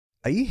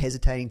Are you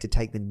hesitating to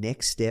take the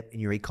next step in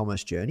your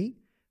e-commerce journey?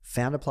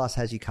 Founder Plus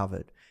has you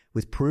covered.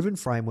 With proven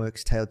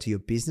frameworks tailored to your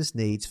business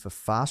needs for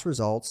fast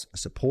results, a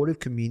supportive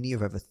community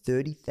of over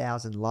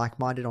 30,000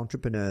 like-minded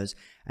entrepreneurs,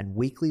 and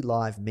weekly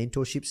live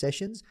mentorship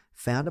sessions,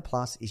 Founder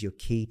Plus is your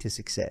key to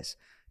success.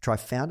 Try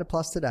Founder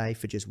Plus today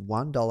for just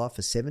 $1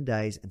 for 7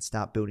 days and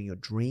start building your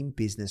dream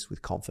business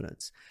with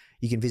confidence.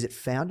 You can visit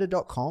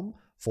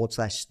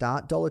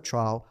founder.com/start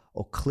 $trial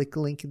or click the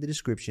link in the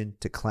description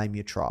to claim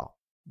your trial.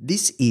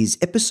 This is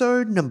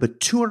episode number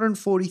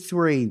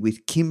 243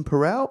 with Kim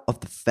Perell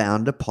of the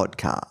Founder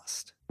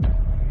Podcast.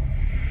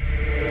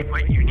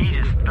 What you need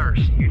is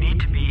thirst. You need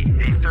to be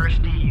a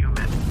thirsty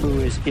human who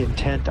is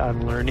intent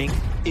on learning.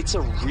 It's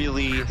a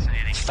really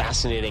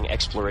fascinating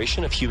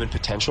exploration of human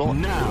potential.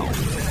 Now,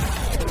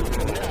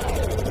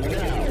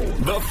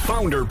 the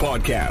Founder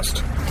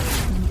Podcast.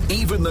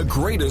 Even the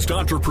greatest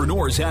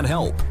entrepreneurs had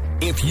help.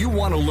 If you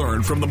want to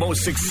learn from the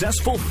most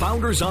successful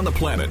founders on the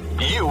planet,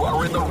 you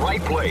are in the right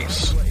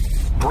place.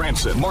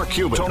 Branson, Mark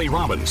Cuban, Tony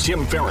Robbins,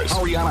 Tim Ferriss,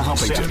 Ariana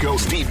Huffington, Seth Godin,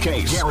 Steve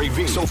Case, Gary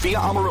Vee, Sophia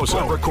Amoruso,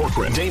 Barbara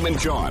Corcoran, Damon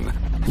John.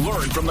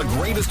 Learn from the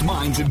greatest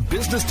minds in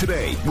business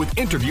today with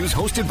interviews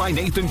hosted by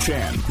Nathan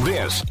Chan.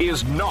 This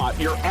is not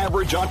your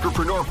average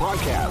entrepreneur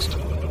podcast.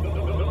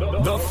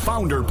 The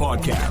Founder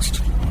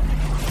Podcast.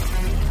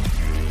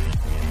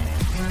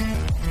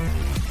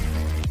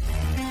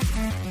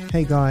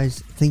 Hey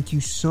guys, thank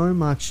you so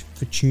much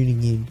for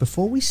tuning in.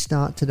 Before we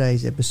start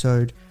today's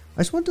episode,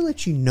 I just want to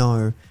let you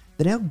know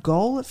that our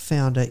goal at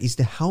Founder is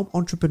to help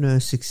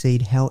entrepreneurs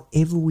succeed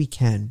however we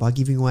can by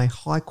giving away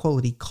high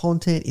quality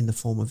content in the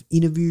form of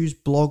interviews,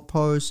 blog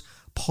posts,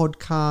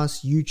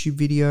 podcasts, YouTube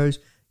videos,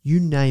 you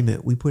name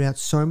it. We put out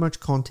so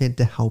much content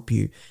to help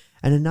you.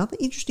 And another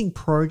interesting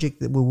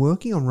project that we're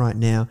working on right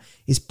now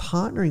is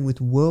partnering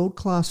with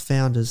world-class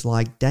founders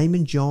like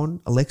Damon John,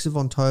 Alexa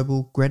Von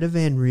Tobel, Greta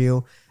Van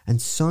Riel, and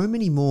so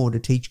many more to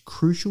teach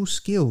crucial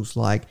skills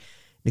like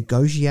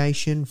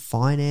negotiation,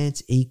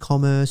 finance,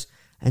 e-commerce,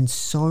 and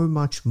so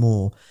much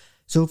more.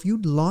 So if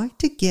you'd like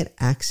to get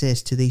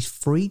access to these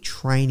free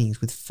trainings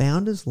with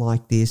founders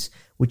like this,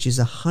 which is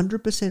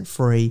 100%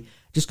 free,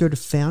 just go to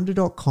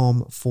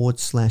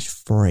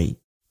founder.com/free.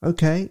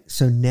 Okay,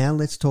 so now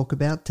let's talk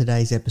about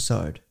today's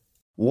episode.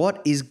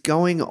 What is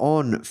going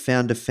on,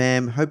 Founder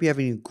Fam? Hope you're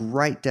having a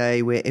great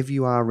day wherever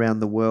you are around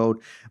the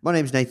world. My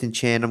name's Nathan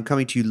Chan. I'm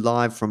coming to you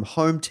live from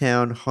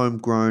hometown,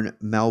 homegrown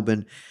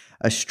Melbourne,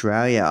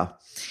 Australia.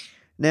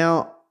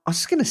 Now, I was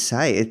just going to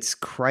say, it's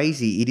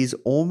crazy. It is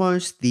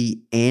almost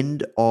the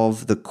end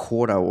of the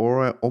quarter,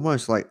 or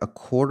almost like a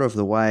quarter of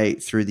the way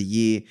through the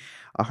year.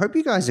 I hope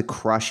you guys are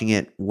crushing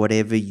it,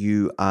 whatever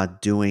you are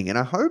doing. And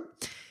I hope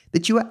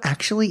that you are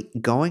actually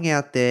going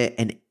out there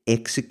and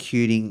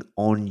executing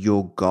on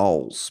your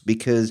goals,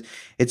 because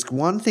it's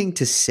one thing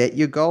to set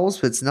your goals,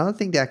 but it's another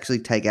thing to actually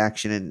take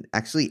action and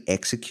actually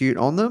execute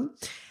on them.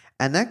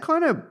 And that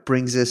kind of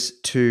brings us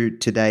to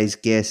today's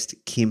guest,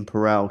 Kim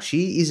Perell.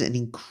 She is an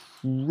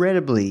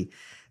incredibly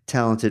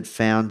talented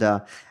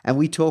founder, and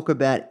we talk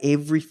about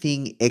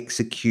everything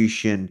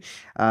execution.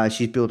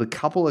 She's built a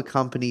couple of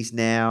companies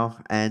now,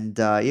 and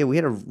we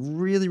had a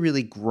really,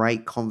 really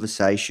great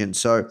conversation.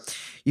 So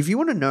if you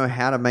want to know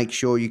how to make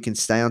sure you can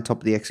stay on top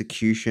of the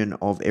execution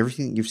of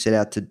everything that you've set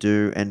out to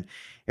do, and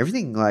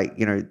everything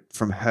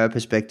from her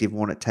perspective,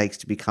 what it takes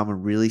to become a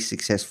really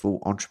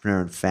successful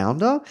entrepreneur and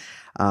founder,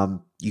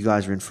 you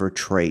guys are in for a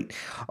treat.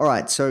 All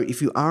right, so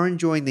if you are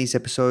enjoying these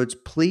episodes,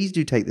 please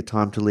do take the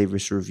time to leave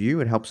us a review.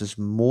 It helps us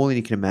more than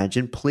you can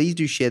imagine. Please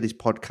do share this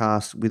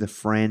podcast with a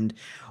friend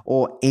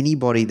or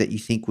anybody that you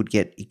think would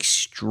get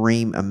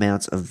extreme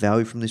amounts of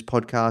value from this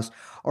podcast.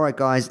 All right,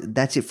 guys,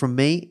 that's it from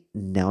me.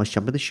 Now let's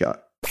jump into the show.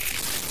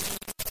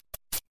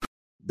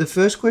 The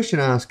first question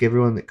I ask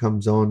everyone that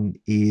comes on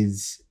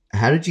is,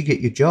 how did you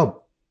get your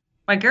job?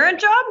 My current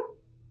job?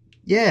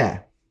 Yeah.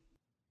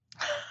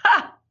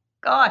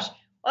 Gosh.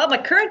 Well, my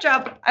current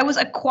job, I was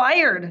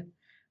acquired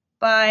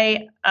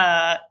by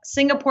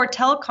Singapore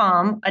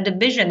Telecom, a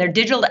division, their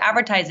digital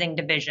advertising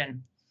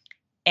division.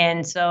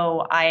 And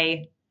so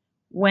I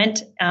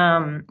went,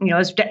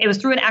 it was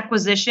through an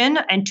acquisition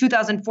in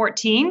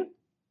 2014.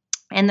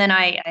 And then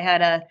I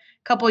had a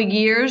couple of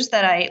years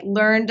that I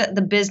learned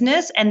the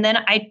business. And then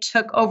I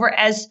took over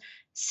as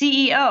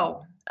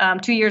CEO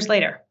 2 years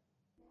later.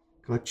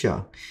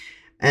 Gotcha.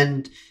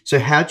 And so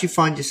how'd you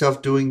find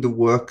yourself doing the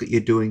work that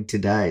you're doing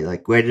today?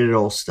 Like, where did it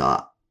all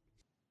start?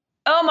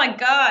 Oh my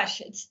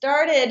gosh. It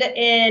started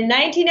in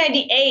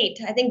 1998.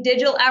 I think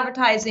digital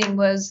advertising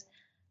was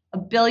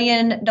 $1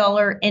 billion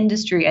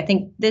industry. I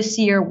think this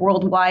year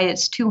worldwide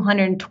it's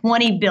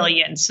 $220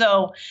 billion.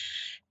 So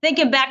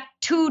thinking back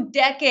 2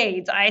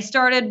 decades, I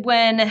started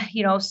when,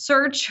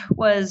 search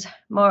was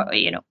more,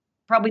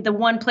 probably the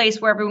one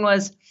place where everyone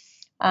was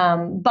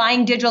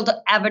buying digital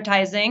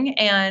advertising,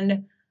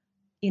 and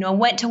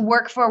went to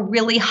work for a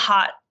really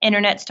hot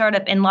internet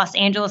startup in Los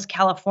Angeles,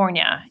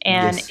 California.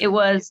 And yes. It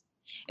was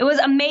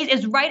amazing. It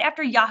was right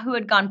after Yahoo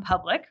had gone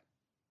public.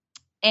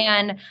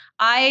 And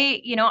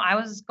I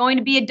was going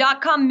to be a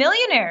 .com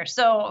millionaire.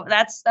 So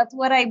that's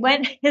what I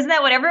went. Isn't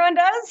that what everyone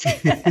does?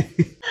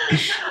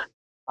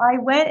 I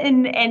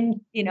went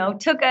and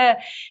took a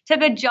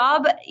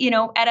job, at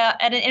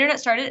an internet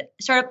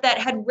startup that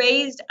had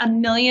raised $1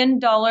 million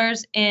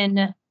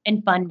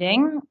in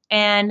funding,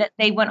 and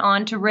they went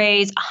on to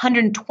raise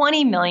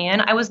 120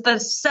 million. I was the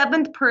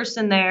seventh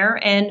person there,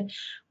 and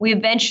we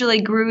eventually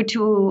grew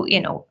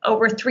to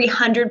over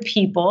 300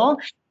 people,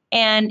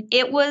 and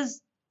it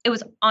was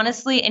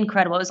honestly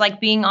incredible. It was like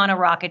being on a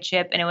rocket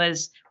ship, and it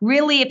was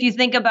really, if you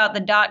think about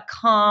the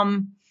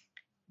 .com,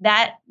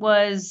 that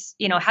was,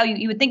 how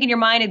you would think in your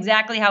mind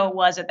exactly how it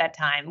was at that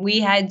time. We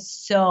had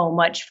so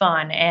much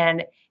fun,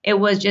 and it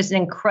was just an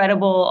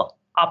incredible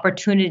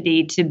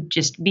opportunity to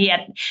just be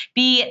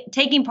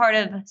taking part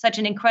of such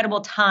an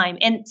incredible time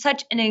and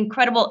such an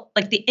incredible,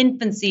 like the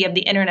infancy of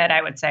the internet,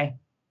 I would say.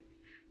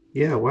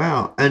 Yeah,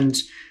 wow. And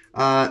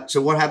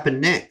so what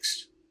happened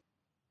next?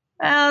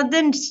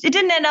 Then it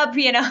didn't end up,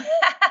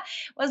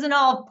 wasn't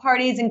all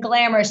parties and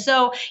glamour.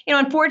 So,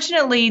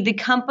 unfortunately, the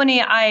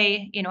company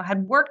I,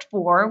 had worked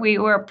for, we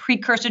were a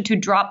precursor to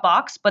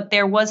Dropbox, but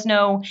there was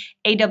no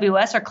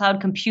AWS or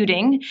cloud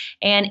computing,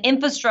 and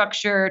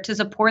infrastructure to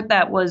support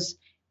that was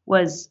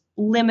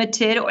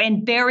limited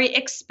and very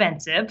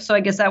expensive. So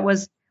I guess that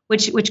was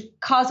which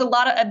caused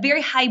a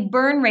very high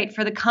burn rate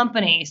for the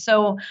company.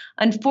 So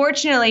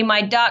unfortunately,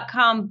 my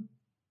 .com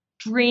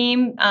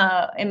dream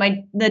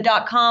and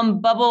the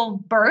 .com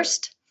bubble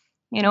burst,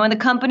 and the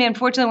company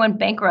unfortunately went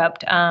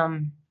bankrupt.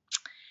 And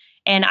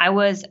I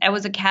was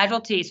a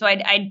casualty. So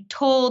I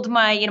told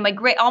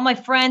all my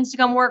friends to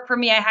come work for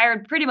me. I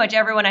hired pretty much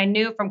everyone I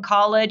knew from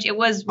college. It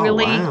was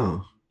really,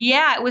 wow.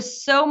 Yeah, it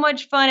was so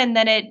much fun. And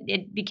then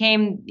it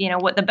became,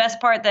 what the best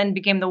part then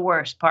became the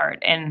worst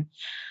part. And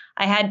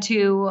I had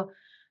to,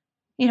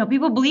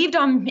 people believed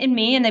in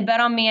me and they bet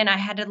on me, and I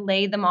had to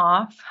lay them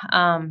off.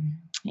 And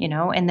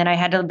then I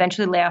had to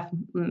eventually lay off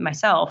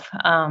myself,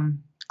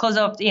 close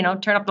off,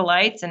 turn off the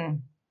lights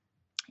and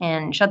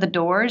shut the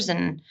doors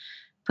and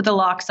put the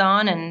locks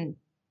on. And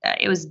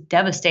it was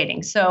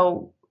devastating.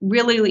 So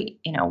really,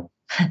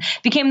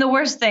 became the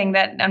worst thing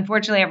that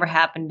unfortunately ever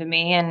happened to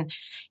me. And,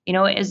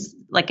 it is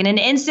like in an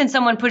instant,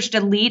 someone pushed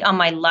delete on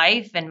my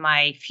life and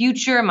my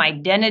future, my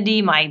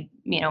identity, my,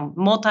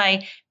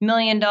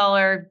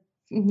 multi-million-dollar,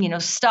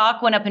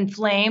 stock went up in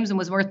flames and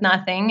was worth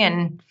nothing.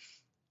 And,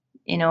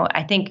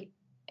 I think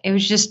it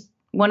was just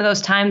one of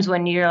those times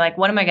when you're like,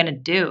 what am I going to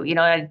do?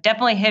 I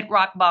definitely hit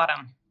rock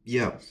bottom.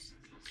 Yeah.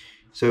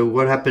 So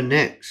what happened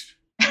next?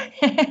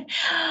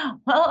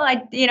 Well,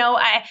 I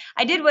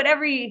did what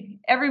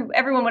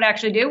everyone would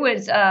actually do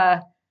was,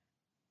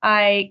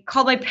 I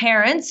called my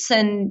parents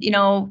and,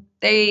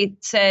 they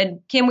said,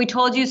 Kim, we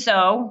told you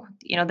so.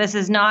 This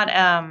is not,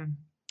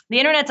 the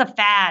internet's a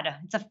fad.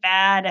 It's a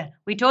fad.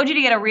 We told you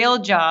to get a real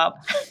job.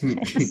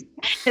 This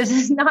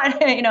is not,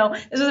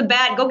 this is a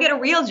bad, go get a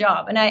real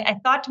job. And I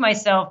thought to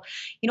myself,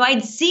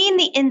 I'd seen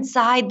the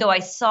inside, though. I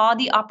saw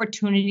the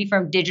opportunity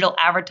from digital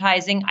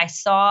advertising. I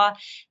saw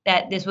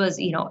that this was,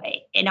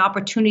 an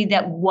opportunity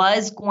that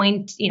was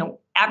going to,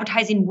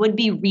 advertising would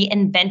be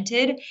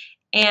reinvented.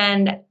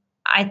 And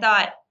I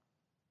thought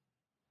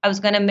I was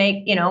going to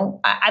make,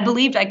 I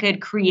believed I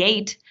could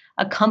create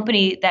a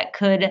company that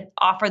could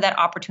offer that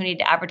opportunity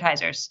to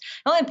advertisers.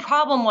 The only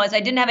problem was I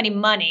didn't have any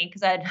money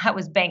because I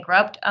was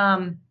bankrupt.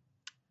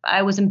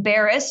 I was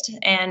embarrassed,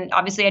 and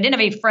obviously I didn't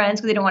have any friends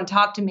because they didn't want to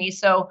talk to me.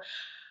 So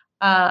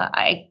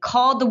I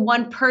called the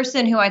one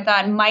person who I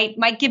thought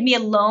might give me a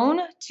loan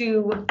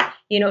to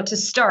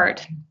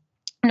start.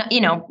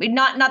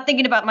 Not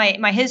thinking about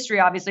my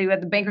history, obviously,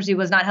 the bankruptcy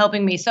was not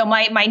helping me. So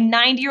my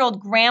 90-year-old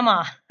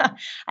grandma,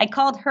 I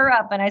called her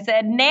up and I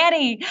said,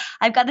 Nanny,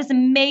 I've got this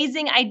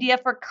amazing idea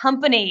for a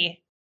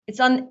company. It's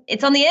on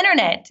the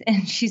internet.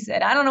 And she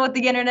said, I don't know what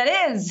the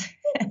internet is.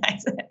 I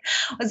said,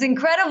 it's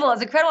incredible.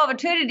 It's an incredible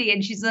opportunity.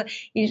 And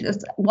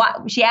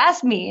she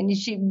asked me, and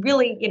she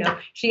really,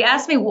 she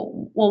asked me,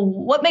 well,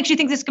 what makes you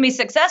think this can be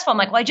successful? I'm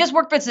like, well, I just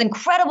worked for this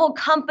incredible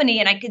company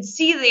and I could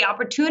see the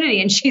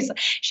opportunity. And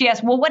she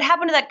asked, well, what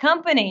happened to that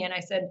company? And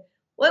I said,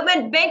 well, it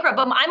went bankrupt,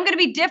 but I'm going to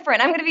be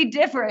different. I'm going to be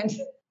different.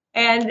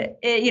 And,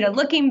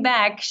 looking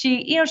back,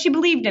 she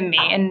believed in me,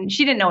 and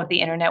she didn't know what the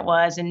internet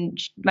was. And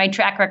my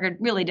track record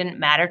really didn't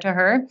matter to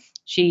her.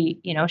 She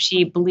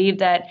believed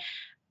that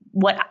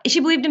she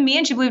believed in me,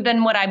 and she believed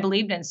in what I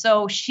believed in.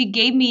 So she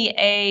gave me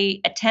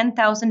a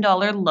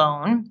 $10,000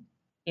 loan.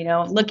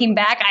 Looking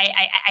back,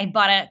 I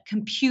bought a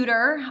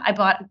computer, I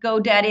bought a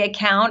GoDaddy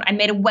account, I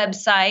made a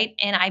website,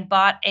 and I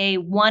bought a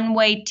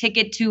one-way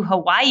ticket to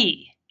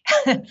Hawaii.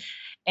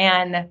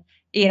 And,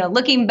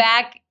 looking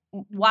back,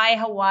 why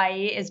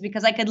Hawaii is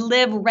because I could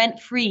live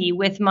rent-free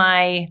with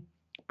my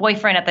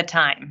boyfriend at the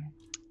time.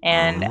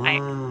 And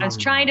I was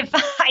trying to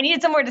I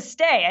needed somewhere to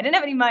stay. I didn't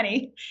have any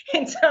money.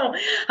 And so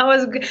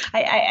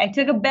I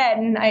took a bed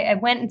and I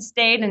went and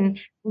stayed and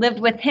lived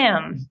with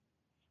him.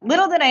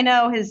 Little did I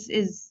know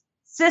his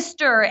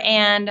sister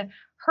and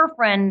her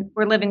friend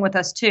were living with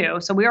us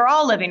too. So we were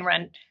all living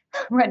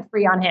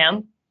rent-free on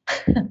him.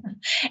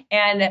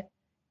 And,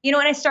 and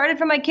I started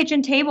from my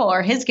kitchen table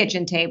or his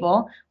kitchen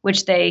table,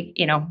 which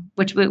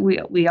which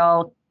we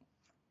all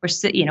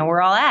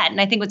we're all at.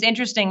 And I think what's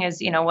interesting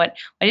is, what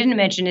I didn't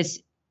mention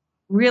is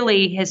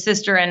really his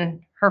sister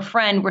and her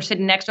friend were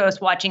sitting next to us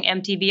watching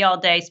MTV all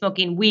day,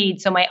 smoking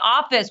weed. So my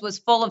office was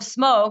full of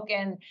smoke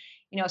and,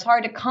 it's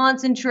hard to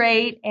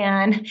concentrate,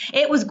 and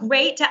it was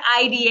great to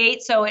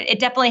ideate. So it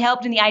definitely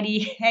helped in the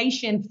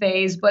ideation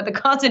phase, but the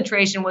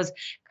concentration was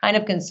kind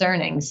of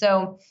concerning.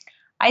 So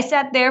I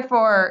sat there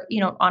for,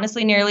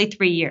 honestly, nearly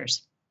 3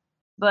 years,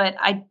 but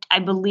I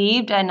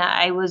believed and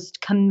I was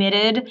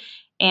committed,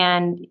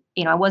 and,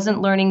 I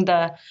wasn't learning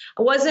the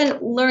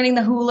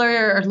hula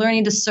or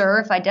learning to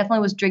surf. I definitely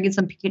was drinking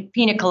some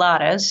pina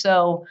coladas.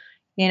 So,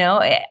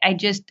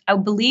 I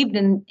believed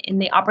in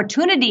the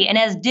opportunity. And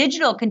as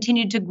digital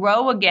continued to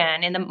grow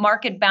again and the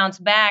market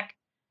bounced back,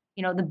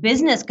 the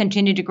business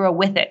continued to grow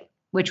with it,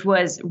 which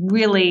was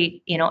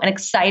really, an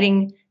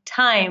exciting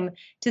time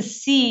to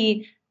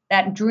see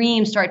that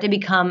dream start to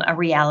become a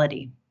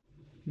reality.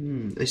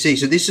 I see.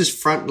 So this is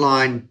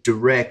Frontline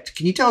Direct.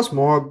 Can you tell us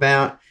more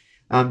about,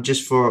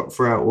 just for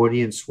our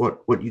audience,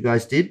 what you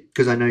guys did?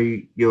 Because I know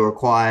you're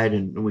acquired,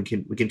 and we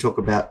can talk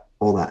about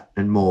all that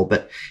and more.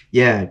 But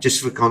yeah,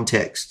 just for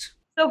context.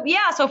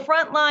 So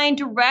Frontline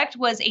Direct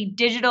was a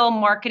digital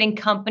marketing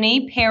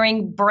company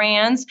pairing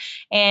brands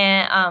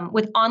and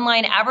with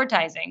online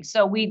advertising.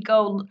 So we'd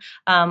go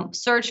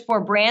search for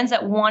brands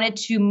that wanted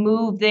to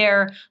move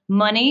their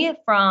money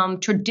from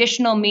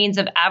traditional means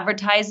of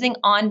advertising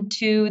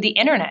onto the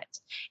internet.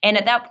 And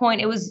at that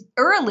point, it was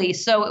early,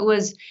 so it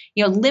was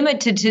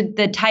limited to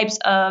the types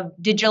of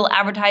digital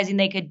advertising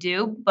they could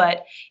do,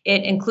 but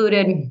it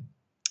included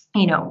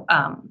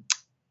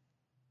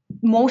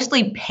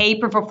mostly pay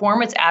per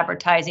performance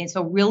advertising.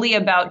 So really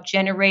about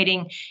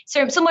generating,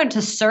 similar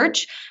to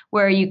search,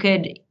 where you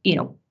could,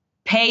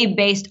 pay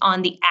based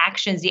on the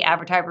actions the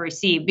advertiser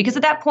received. Because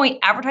at that point,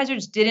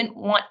 advertisers didn't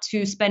want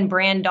to spend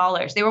brand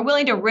dollars. They were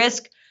willing to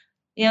risk,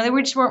 they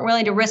just weren't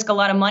willing to risk a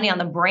lot of money on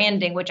the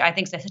branding, which I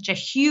think is such a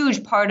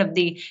huge part of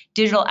the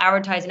digital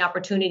advertising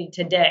opportunity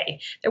today.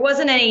 There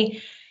wasn't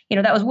any,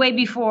 that was way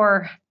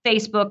before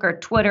Facebook or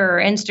Twitter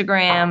or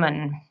Instagram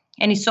and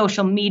any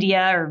social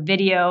media or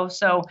video.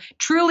 So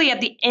truly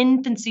at the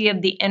infancy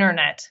of the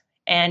internet,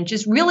 and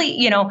just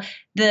really,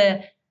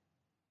 the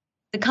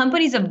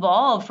companies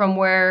evolved from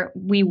where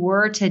we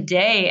were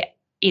today,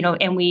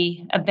 and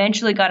we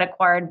eventually got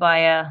acquired by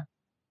a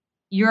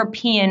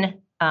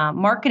European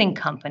marketing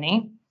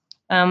company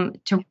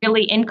to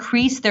really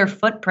increase their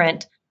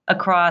footprint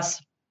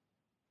across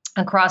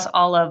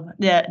all of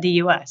the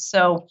U.S.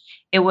 So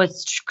it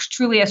was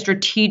truly a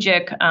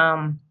strategic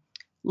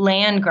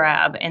land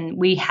grab, and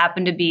we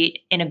happen to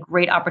be in a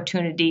great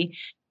opportunity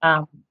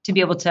to be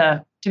able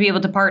to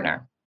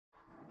partner.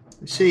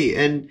 I see.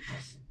 And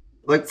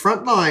like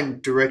Frontline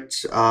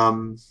Direct,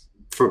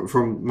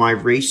 from my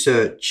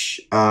research,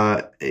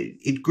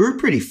 it grew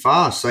pretty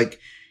fast. Like,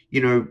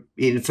 in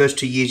the first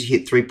 2 years, you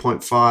hit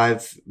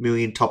 3.5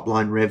 million top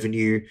line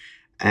revenue,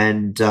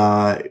 and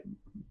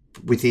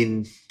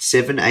within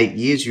 7-8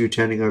 years, you were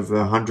turning over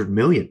 100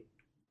 million.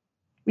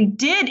 We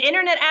did.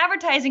 Internet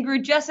advertising grew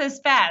just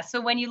as fast.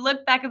 So when you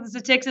look back at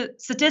the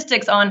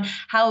statistics on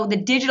how the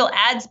digital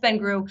ad spend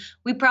grew,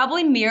 we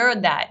probably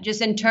mirrored that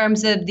just in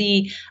terms of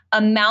the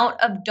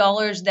amount of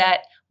dollars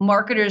that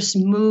marketers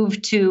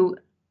moved to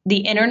the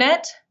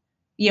internet.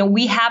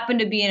 We happen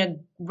to be in a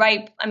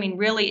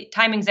really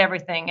timing's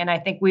everything. And I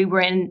think we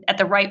were at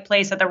the right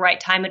place at the right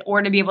time in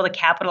order to be able to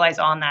capitalize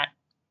on that.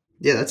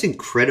 Yeah, that's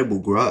incredible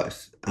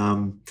growth.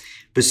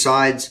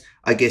 Besides,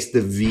 I guess,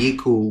 the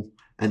vehicle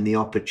and the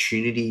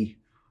opportunity,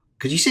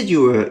 because you said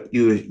you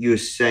were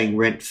saying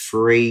rent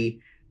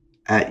free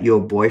at your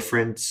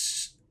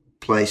boyfriend's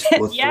place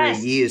for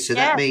Yes, 3 years. So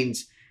that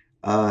means,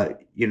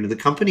 the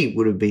company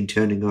would have been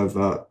turning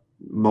over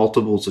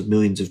multiples of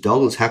millions of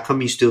dollars. How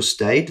come you still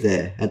stayed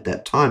there at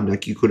that time?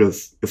 Like, you could have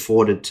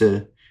afforded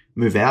to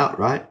move out,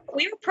 right?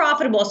 We were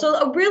profitable. So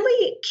a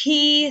really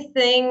key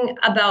thing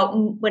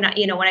about when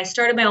I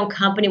started my own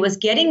company was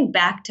getting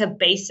back to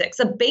basics,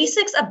 the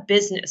basics of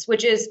business,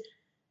 which is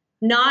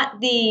not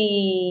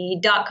the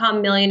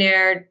 .com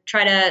millionaire,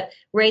 try to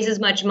raise as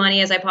much money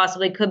as I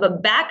possibly could,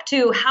 but back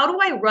to how do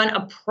I run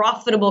a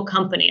profitable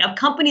company, a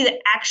company that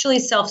actually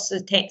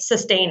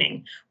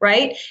self-sustaining,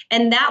 right?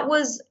 And that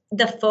was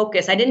the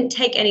focus. I didn't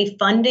take any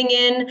funding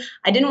in.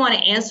 I didn't want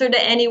to answer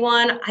to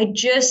anyone. I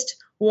just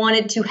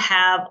wanted to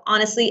have,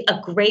 honestly,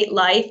 a great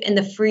life and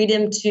the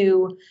freedom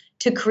to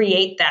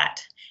create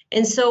that.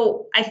 And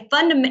so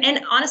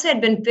and honestly,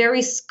 I'd been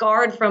very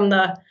scarred from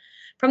the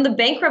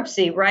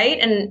bankruptcy, right?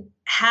 And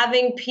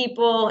having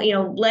people,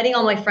 letting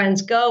all my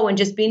friends go and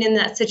just being in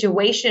that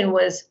situation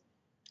was,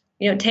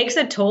 takes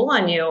a toll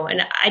on you.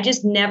 And I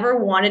just never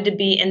wanted to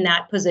be in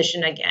that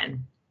position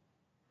again.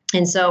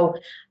 And so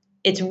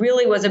it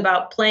really was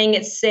about playing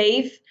it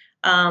safe,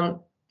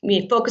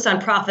 focus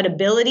on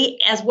profitability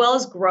as well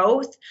as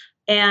growth,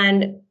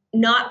 and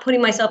not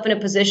putting myself in a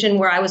position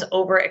where I was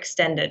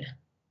overextended.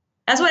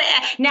 That's what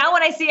now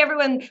when I see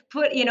everyone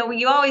put,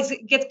 you always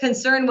get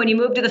concerned when you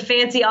move to the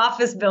fancy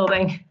office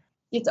building.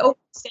 It's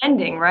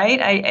overextending, right?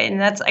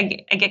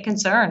 I get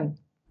concerned.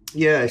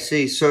 Yeah, I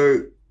see.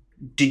 So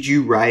did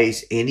you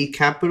raise any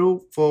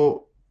capital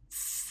for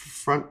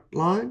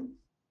Frontline?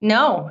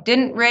 No,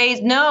 didn't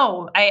raise.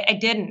 No, I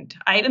didn't.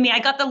 I mean, I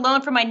got the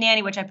loan from my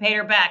nanny, which I paid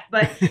her back,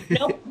 but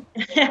nope,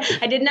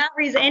 I did not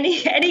raise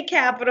any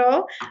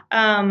capital.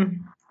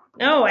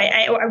 No,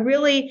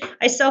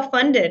 I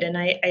self-funded, and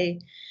I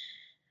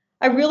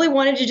really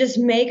wanted to just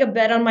make a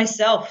bet on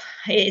myself.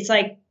 It's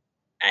like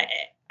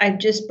I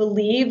just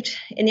believed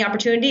in the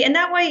opportunity, and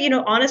that way,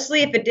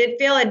 honestly, if it did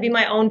fail, it'd be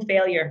my own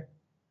failure.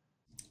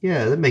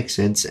 Yeah, that makes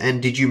sense.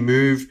 And did you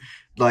move?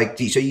 So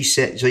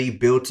you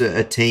built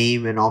a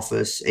team, an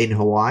office in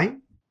Hawaii?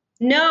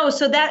 No.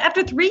 So that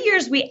after 3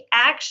 years, we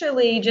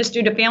actually, just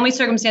due to family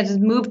circumstances,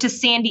 moved to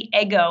San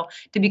Diego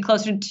to be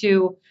closer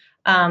to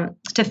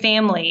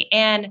family.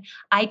 And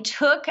I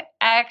took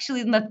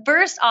actually in the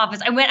first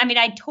office,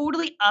 I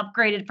totally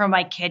upgraded from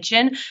my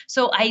kitchen.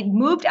 So I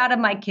moved out of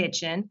my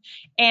kitchen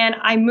and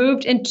I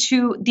moved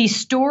into the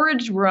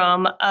storage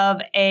room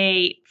of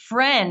a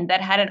friend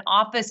that had an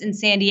office in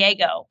San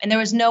Diego, and there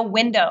was no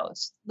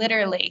windows,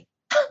 literally.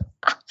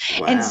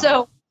 Wow. And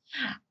so,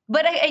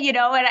 but and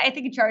I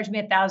think he charged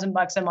me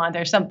 $1,000 a month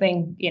or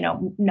something,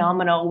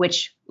 nominal,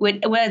 which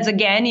was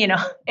again,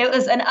 it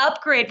was an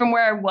upgrade from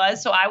where I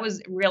was. So I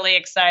was really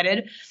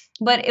excited,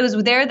 but it was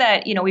there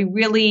that, we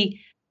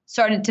really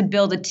started to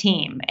build a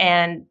team.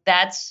 And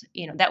that's,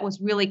 that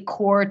was really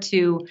core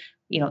to,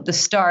 the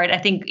start. I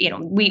think,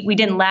 we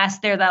didn't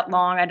last there that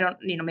long. I don't,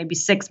 maybe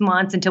 6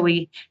 months until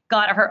we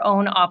got her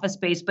own office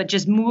space, but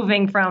just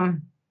moving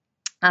from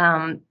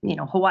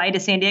Hawaii to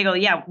San Diego.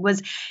 Yeah,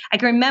 I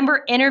can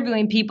remember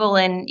interviewing people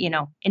in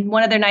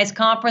one of their nice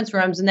conference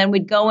rooms, and then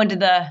we'd go into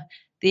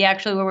the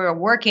actually where we were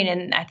working,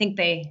 and I think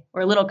they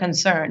were a little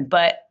concerned,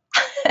 but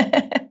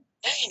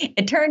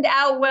it turned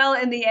out well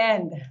in the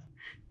end.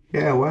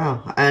 Yeah,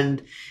 wow.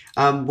 And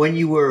when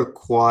you were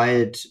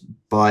acquired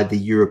by the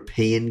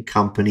European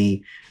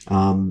company,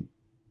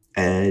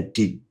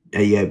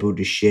 are you able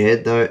to share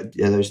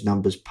those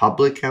numbers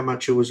public, how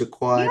much it was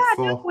acquired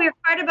for? Yeah, we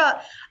acquired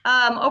about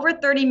over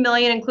 $30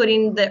 million,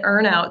 including the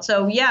earnout.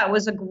 So, yeah, it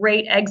was a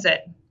great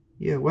exit.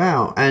 Yeah,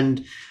 wow.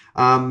 And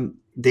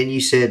then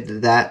you said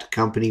that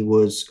company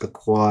was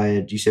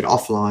acquired. You said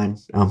offline.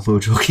 We were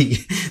talking.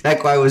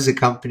 That guy was a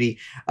company.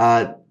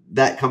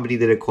 That company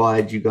that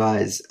acquired you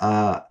guys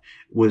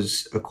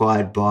was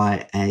acquired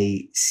by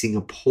a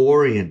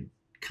Singaporean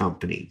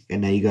company.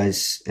 And now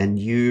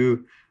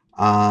you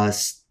are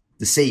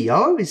the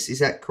CEO, is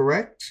that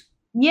correct?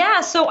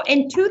 Yeah. So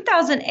in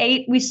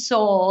 2008, we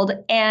sold,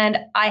 and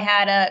I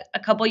had a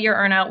couple year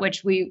earnout,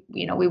 which we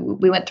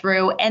went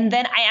through, and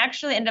then I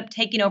actually ended up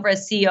taking over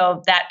as CEO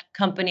of that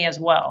company as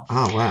well.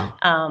 Oh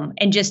wow!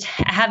 And just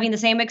having the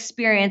same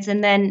experience,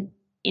 and then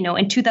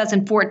in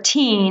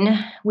 2014,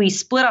 we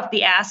split off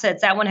the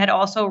assets. That one had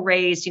also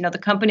raised, the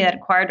company that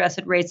acquired us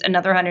had raised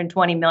another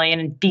 $120 million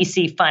in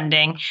VC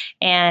funding,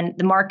 and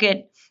the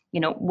market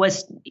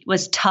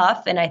was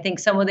tough. And I think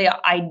some of the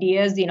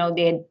ideas, they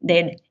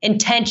had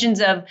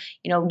intentions of,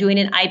 doing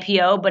an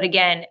IPO, but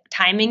again,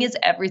 timing is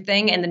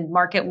everything. And the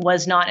market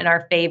was not in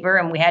our favor,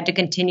 and we had to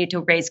continue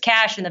to raise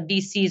cash, and the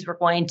VCs were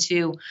going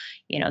to,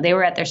 they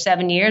were at their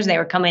 7 years, they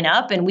were coming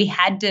up, and we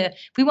had to,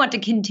 if we want to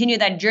continue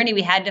that journey,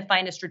 we had to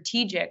find a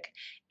strategic.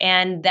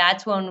 And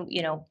that's when,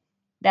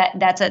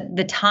 that's at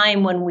the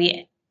time when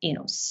we,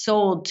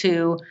 sold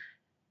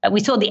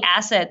the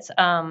assets,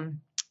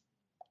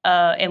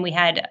 and we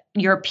had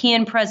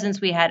European presence,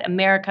 we had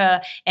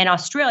America and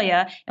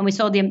Australia, and we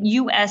sold the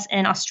U.S.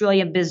 and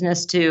Australia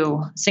business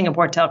to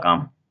Singapore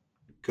Telecom.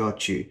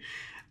 Got you.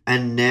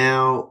 And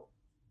now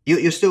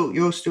you're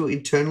still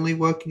internally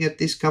working at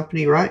this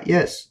company, right?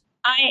 Yes.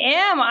 I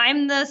am.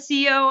 I'm the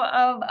CEO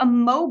of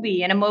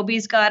Amobee, and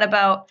Amobee's got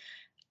about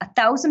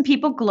 1,000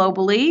 people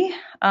globally,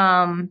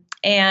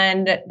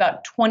 and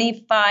about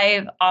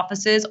 25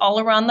 offices all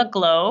around the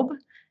globe.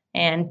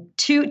 And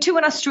two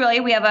in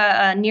Australia. We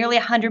have nearly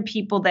 100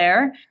 people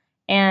there.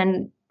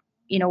 And,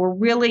 we're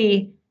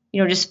really,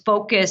 just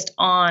focused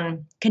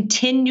on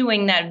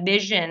continuing that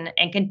vision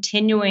and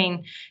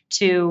continuing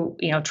to,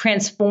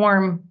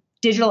 transform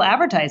digital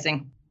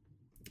advertising.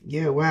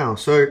 Yeah, wow.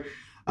 So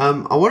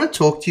I want to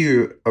talk to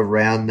you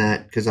around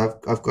that, because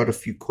I've got a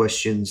few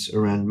questions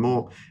around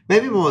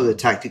maybe more of the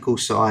tactical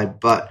side,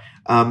 but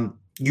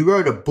you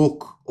wrote a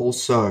book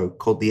also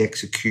called The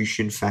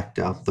Execution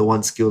Factor, the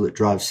one skill that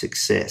drives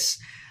success.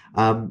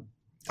 I'd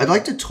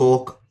like to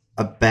talk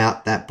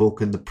about that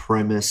book and the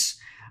premise,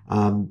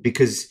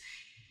 because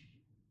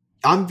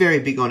I'm very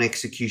big on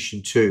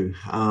execution too.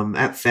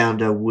 At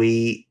Founder,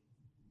 we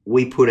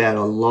put out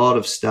a lot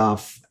of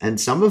stuff, and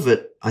some of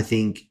it, I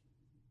think,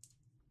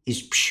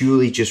 is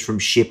purely just from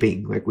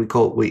shipping. Like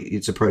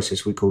it's a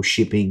process we call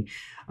shipping.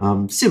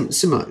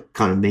 Similar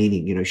kind of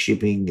meaning,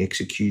 shipping,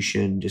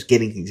 execution, just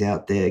getting things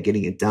out there,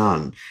 getting it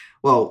done.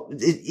 Well,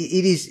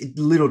 it is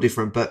a little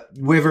different, but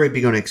we're very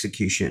big on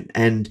execution.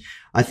 And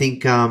I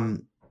think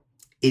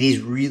it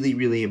is really,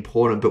 really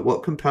important. But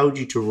what compelled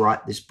you to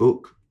write this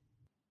book?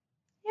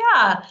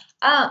 Yeah.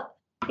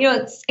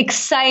 It's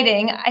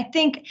exciting. I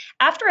think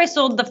after I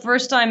sold the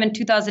first time in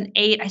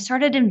 2008, I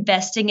started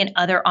investing in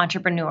other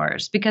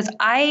entrepreneurs because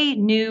I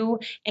knew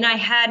and I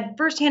had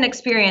firsthand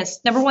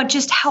experience, number one,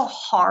 just how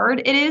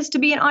hard it is to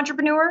be an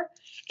entrepreneur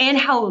and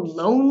how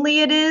lonely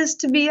it is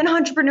to be an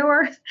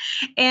entrepreneur,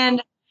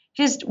 and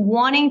just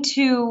wanting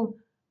to,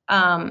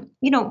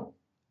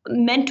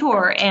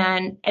 mentor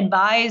and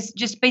advise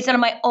just based on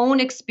my own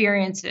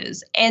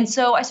experiences. And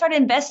so I started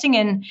investing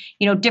in,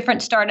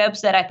 different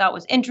startups that I thought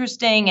was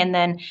interesting. And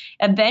then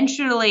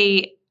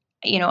eventually,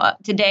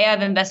 today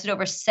I've invested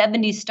over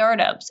 70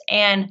 startups.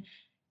 And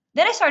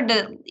then I started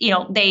to,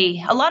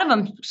 a lot of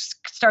them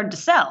started to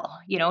sell,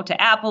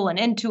 to Apple and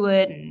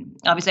Intuit. And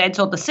obviously I'd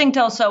sold to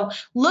Singtel. So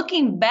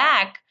looking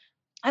back,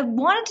 I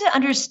wanted to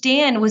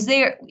understand, was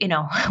there,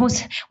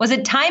 was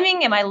it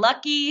timing? Am I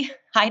lucky?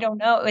 I don't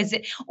know.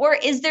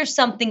 Is there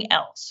something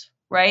else?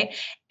 Right.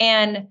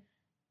 And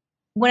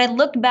when I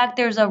looked back,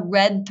 there's a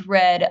red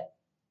thread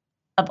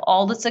of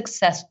all the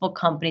successful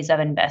companies I've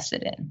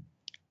invested in.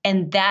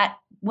 And that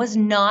was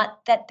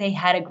not that they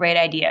had a great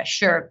idea.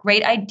 Sure,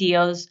 great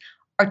ideas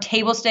are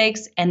table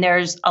stakes and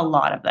there's a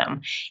lot of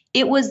them.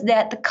 It was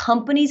that the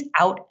companies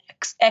out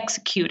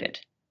executed.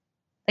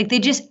 Like they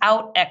just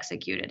out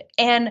executed.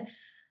 And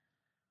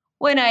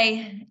when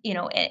I,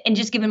 and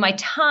just given my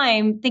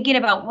time thinking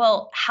about,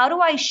 well, how do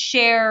I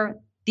share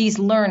these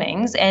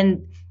learnings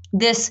and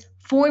this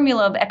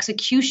formula of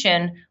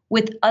execution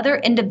with other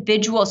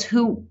individuals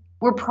who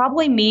were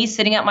probably me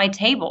sitting at my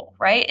table,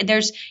 right?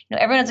 There's,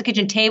 everyone has a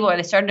kitchen table, or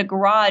they started a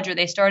garage, or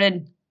they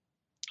started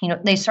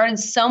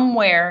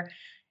somewhere.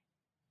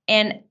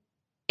 And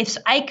if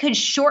I could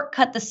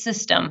shortcut the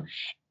system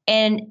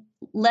and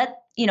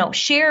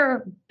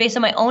share based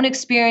on my own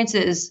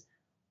experiences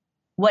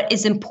what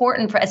is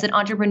important for as an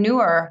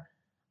entrepreneur,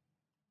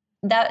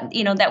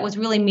 that was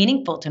really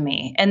meaningful to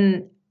me.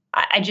 And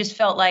I just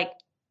felt like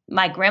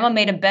my grandma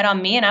made a bet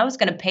on me and I was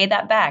going to pay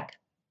that back.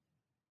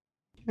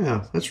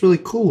 Yeah, that's really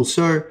cool.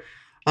 So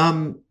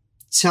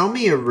tell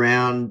me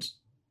around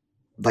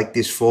like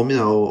this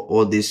formula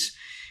or this,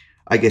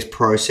 I guess,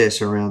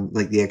 process around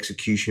like the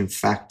execution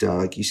factor.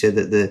 Like you said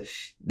that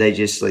they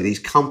just like these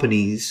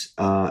companies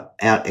out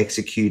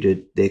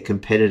executed their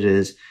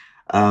competitors.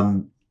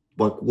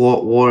 Like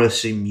what are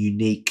some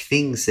unique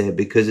things there?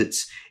 Because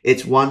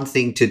it's one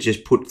thing to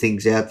just put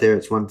things out there.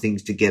 It's one thing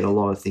to get a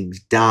lot of things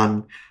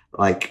done.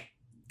 Like,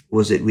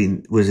 was it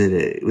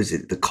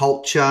the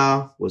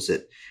culture? Was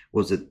it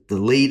the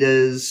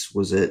leaders?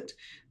 Was it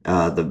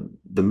the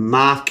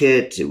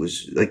market? It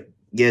was like,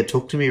 yeah,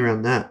 talk to me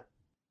around that.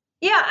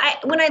 Yeah,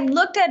 when I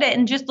looked at it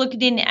and just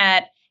looking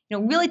at,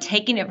 really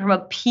taking it from a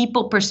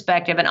people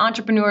perspective, an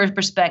entrepreneur's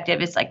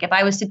perspective, it's like if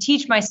I was to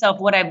teach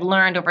myself what I've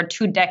learned over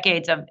 2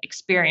 decades of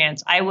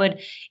experience,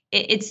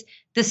 it's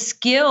the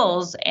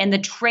skills and the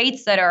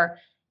traits that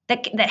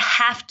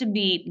have to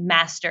be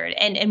mastered.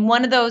 And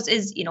one of those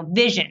is,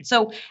 vision.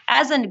 So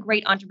as a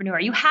great entrepreneur,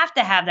 you have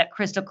to have that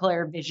crystal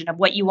clear vision of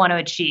what you want to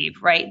achieve,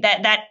 right?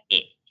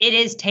 It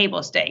is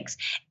table stakes.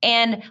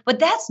 But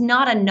that's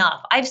not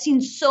enough. I've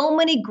seen so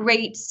many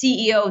great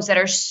CEOs that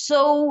are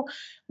so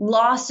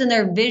lost in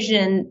their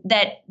vision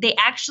that they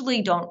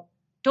actually don't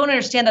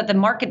understand that the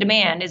market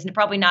demand is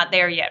probably not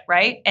there yet,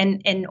 right?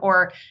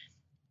 Or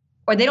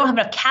they don't have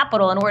enough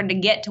capital in order to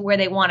get to where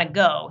they want to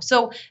go.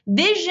 So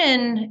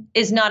vision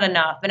is not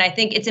enough. And I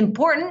think it's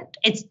important.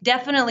 It's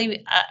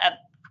definitely a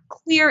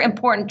clear,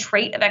 important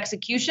trait of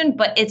execution,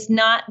 but it's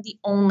not the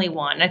only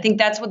one. I think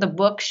that's what the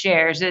book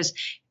shares is,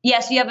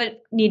 yes, you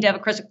need to have a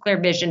crystal clear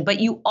vision,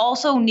 but you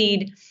also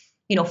need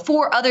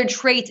 4 other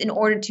traits in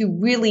order to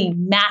really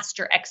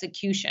master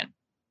execution.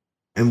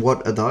 And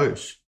what are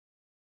those?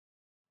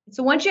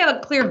 So once you have a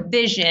clear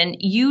vision,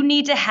 you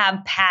need to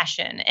have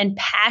passion. And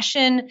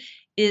passion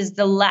is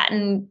the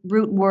Latin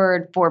root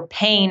word for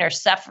pain or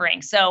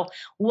suffering. So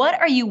what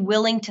are you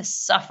willing to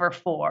suffer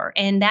for?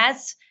 And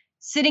that's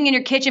sitting in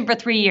your kitchen for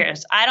 3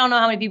 years. I don't know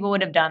how many people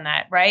would have done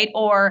that, right?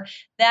 Or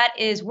that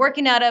is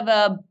working out of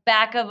a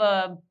back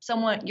of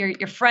someone,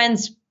 your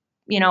friend's,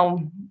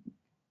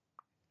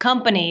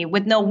 company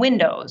with no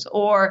windows?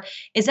 Or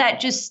is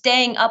that just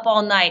staying up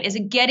all night? Is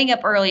it getting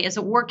up early? Is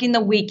it working the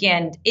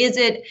weekend?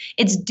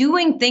 It's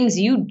doing things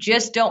you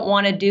just don't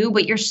want to do,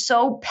 but you're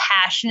so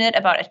passionate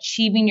about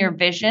achieving your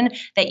vision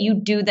that you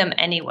do them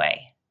anyway.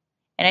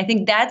 And I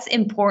think that's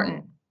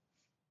important.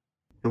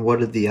 And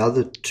what are the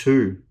other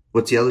 2?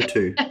 What's the other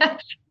 2?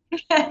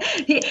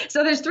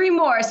 So there's 3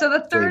 more. So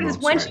the third is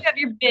once you have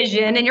your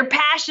vision and you're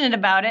passionate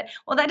about it,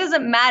 well, that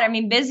doesn't matter. I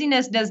mean,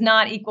 busyness does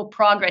not equal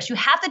progress. You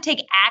have to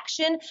take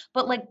action,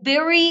 but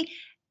very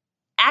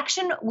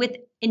action with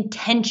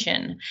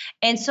intention.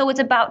 And so it's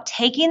about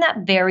taking that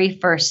very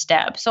first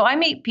step. So I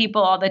meet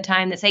people all the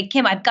time that say,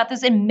 Kim, I've got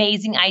this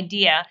amazing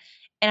idea.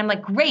 And I'm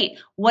like, great.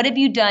 What have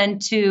you done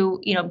to,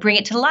 bring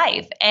it to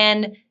life?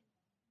 And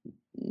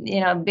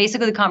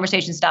basically the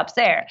conversation stops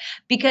there,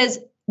 because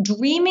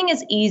dreaming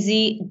is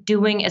easy,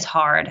 doing is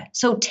hard.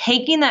 So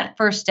taking that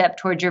first step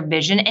towards your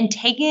vision and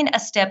taking a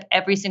step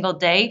every single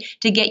day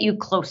to get you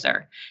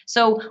closer.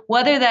 So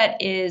whether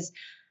that is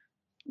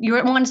you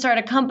want to start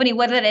a company,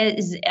 whether that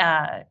is,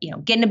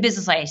 getting a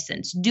business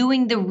license,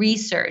 doing the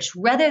research,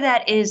 whether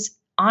that is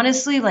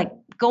honestly like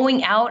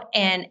going out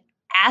and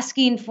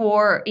asking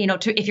for,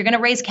 if you're going to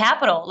raise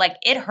capital, like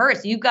it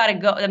hurts. You've got to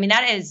go. I mean,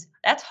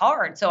 that's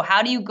hard. So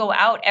how do you go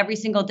out every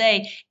single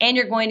day and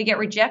you're going to get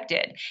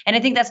rejected? And I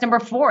think that's number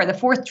 4. The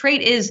 4th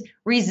trait is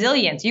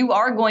resilience. You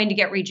are going to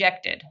get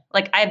rejected.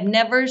 Like I've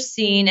never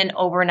seen an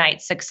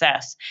overnight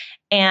success.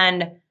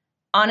 And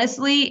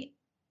honestly,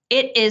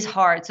 it is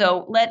hard.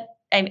 So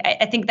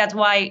I think that's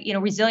why,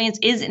 resilience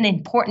is an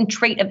important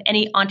trait of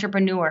any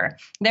entrepreneur.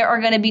 There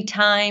are going to be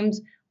times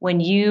when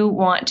you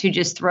want to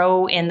just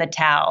throw in the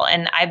towel.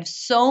 And I've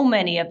so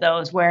many of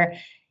those where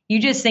you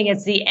just think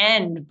it's the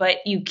end, but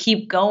you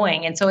keep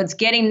going. And so it's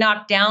getting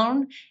knocked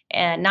down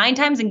 9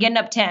 times and getting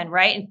up 10,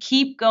 right? And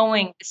keep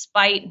going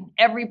despite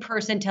every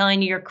person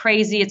telling you you're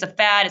crazy, it's a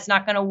fad, it's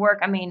not going to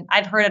work. I mean,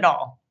 I've heard it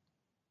all.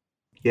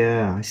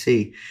 Yeah, I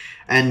see.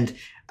 And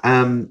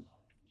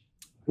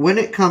when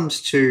it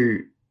comes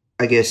to,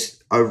 I guess,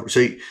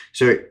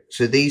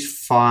 so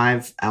these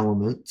 5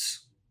 elements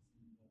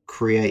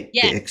create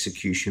the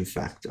execution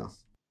factor.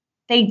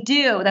 They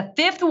do. The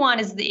 5th one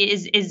is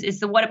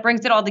the what it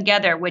brings it all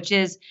together, which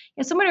is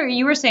similar to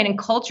you were saying in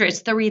culture.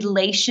 It's the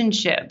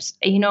relationships.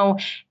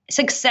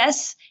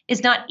 Success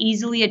is not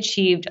easily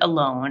achieved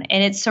alone,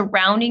 and it's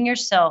surrounding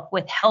yourself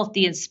with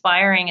healthy,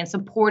 inspiring, and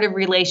supportive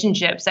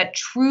relationships that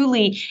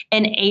truly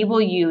enable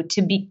you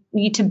to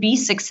be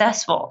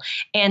successful.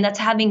 And that's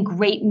having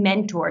great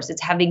mentors.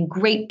 It's having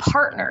great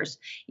partners.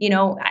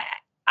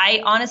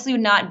 I honestly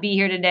would not be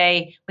here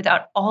today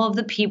without all of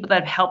the people that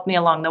have helped me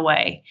along the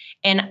way.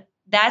 And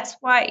that's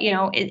why,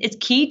 it's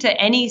key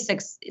to any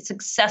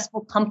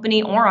successful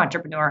company or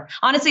entrepreneur.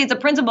 Honestly, it's a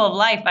principle of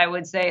life, I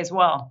would say as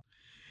well.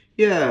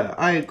 Yeah,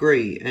 I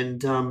agree.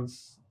 And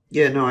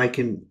I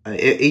can,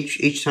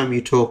 each time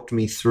you talked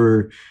me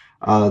through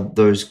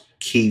those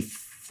key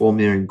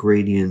formula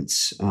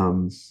ingredients, I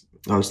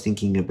was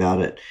thinking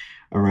about it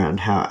around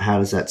how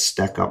does that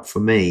stack up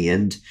for me?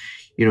 And,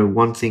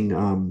 one thing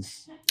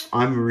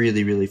I'm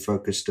really, really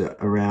focused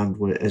around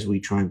as we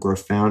try and grow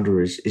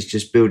Founder is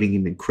just building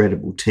an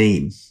incredible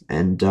team.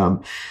 And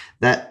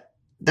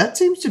that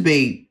seems to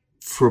be,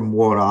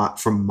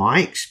 from my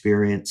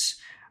experience,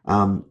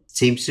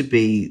 seems to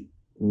be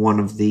one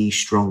of the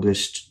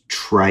strongest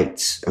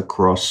traits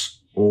across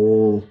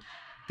all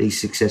these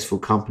successful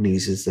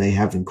companies, is they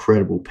have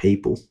incredible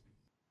people.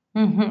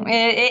 Mm-hmm.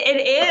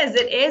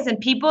 It is. And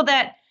people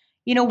that,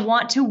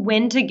 want to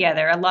win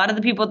together. A lot of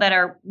the people that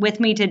are with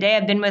me today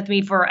have been with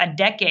me for a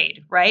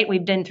decade, right?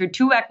 We've been through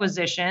 2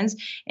 acquisitions.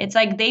 It's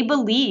like they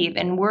believe,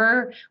 and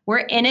we're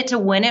in it to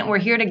win it. We're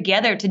here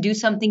together to do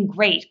something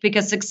great,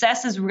 because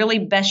success is really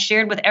best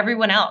shared with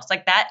everyone else.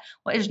 Like that,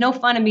 there's no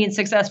fun in being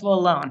successful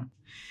alone.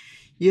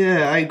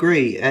 Yeah, I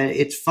agree.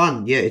 It's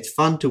fun. Yeah, it's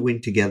fun to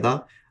win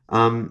together.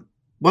 One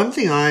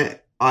thing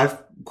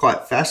I've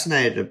quite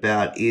fascinated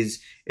about is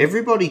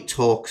everybody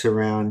talks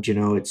around,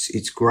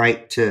 it's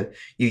great to,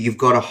 you've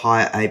got to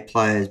hire A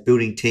players,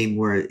 building team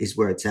where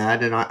it's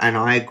at. And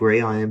I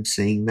agree. I am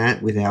seeing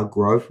that with our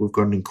growth. We've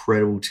got an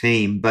incredible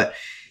team, but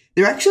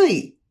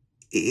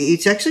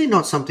it's actually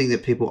not something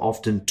that people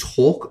often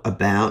talk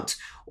about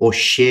or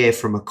share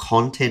from a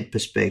content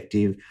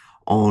perspective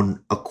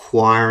on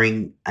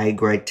acquiring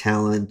A-grade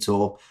talent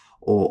or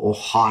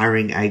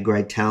hiring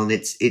A-grade talent.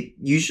 It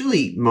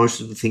usually,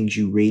 most of the things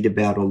you read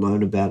about or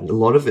learn about, a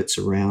lot of it's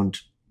around,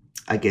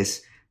 I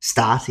guess,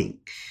 starting.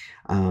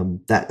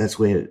 That's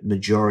where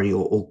majority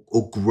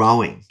or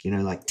growing,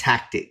 like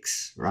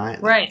tactics,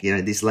 right? Right.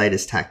 This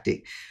latest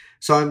tactic.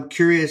 So I'm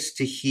curious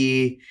to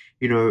hear,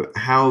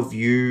 how have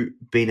you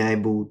been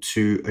able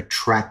to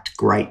attract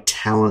great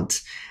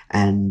talent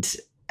and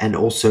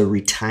also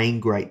retain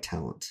great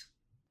talent?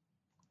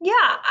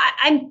 Yeah,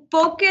 I'm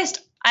focused.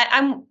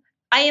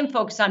 I am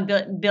focused on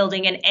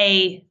building an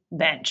A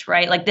bench,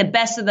 right? Like the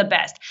best of the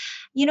best.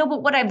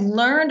 But what I've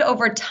learned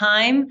over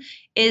time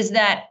is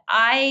that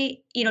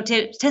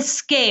to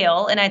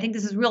scale, and I think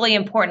this is really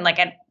important, like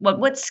at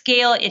what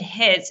scale it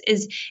hits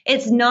is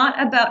it's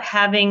not about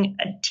having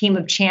a team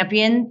of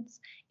champions.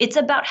 It's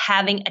about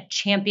having a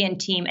champion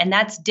team. And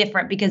that's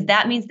different because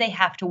that means they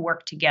have to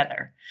work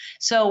together.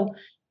 So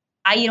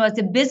as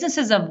the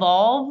businesses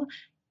evolve,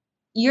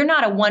 you're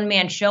not a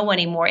one-man show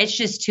anymore. It's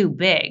just too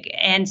big.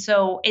 And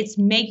so it's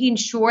making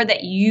sure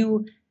that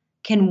you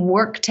can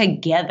work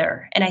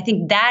together. And I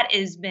think that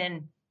has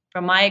been,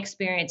 from my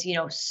experience,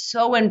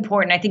 so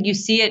important. I think you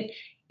see it,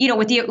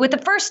 with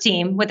the first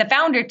team, with the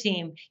founder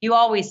team, you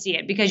always see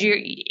it because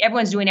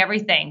everyone's doing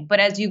everything.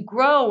 But as you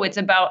grow, it's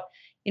about,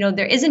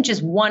 there isn't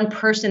just one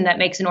person that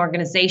makes an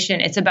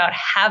organization. It's about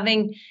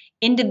having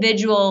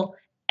individual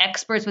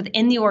experts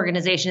within the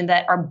organization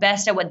that are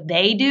best at what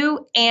they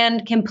do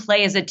and can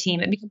play as a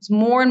team. It becomes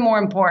more and more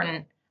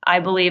important,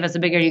 I believe, as the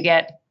bigger you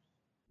get.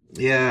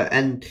 Yeah.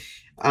 And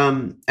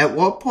At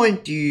what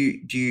point do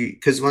you,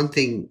 because one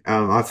thing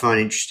I find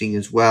interesting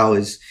as well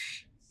is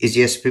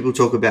yes, people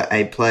talk about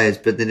A players,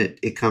 but then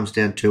it comes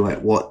down to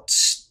at what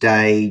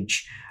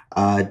stage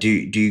do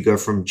you go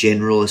from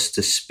generalists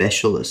to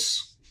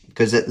specialists?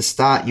 Because at the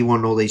start you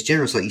want all these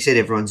generalists, like you said,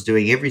 everyone's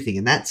doing everything,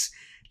 and that's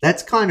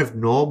kind of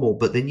normal.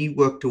 But then you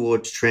work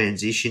towards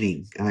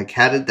transitioning. Like,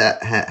 how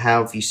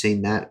have you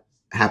seen that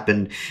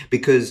happen?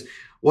 Because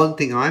one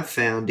thing I've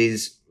found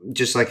is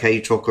just like how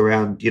you talk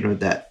around,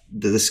 that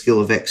the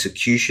skill of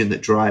execution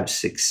that drives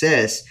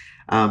success.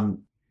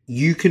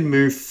 You can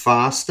move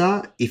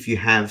faster if you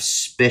have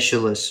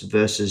specialists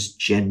versus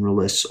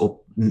generalists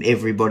or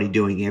everybody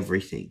doing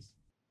everything.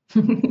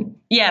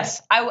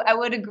 Yes, I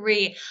would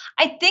agree.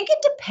 I think it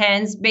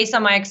depends, based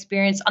on my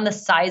experience, on the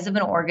size of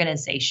an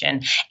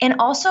organization and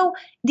also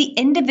the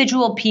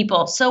individual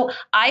people. So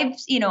I've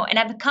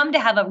come to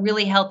have a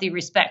really healthy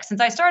respect since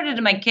I started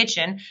in my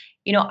kitchen.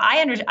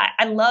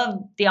 I love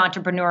the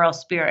entrepreneurial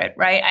spirit,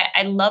 right?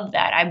 I love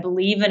that. I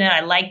believe in it.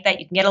 I like that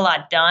you can get a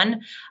lot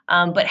done.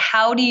 But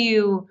how do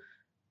you,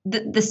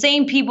 the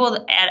same people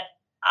at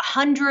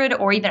 100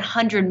 or even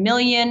 100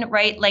 million,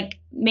 right? Like,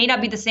 may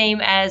not be the same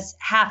as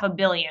 500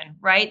 million,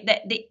 right?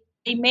 That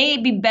they may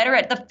be better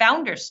at the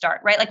founder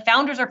start, right? Like,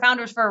 founders are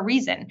founders for a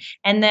reason.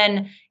 And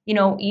then,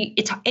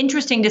 it's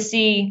interesting to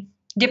see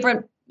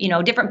different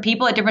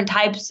people at different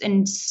types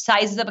and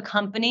sizes of a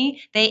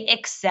company, they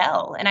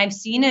excel. And I've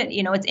seen it,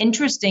 it's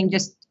interesting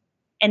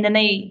and then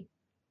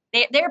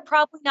they're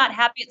probably not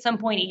happy at some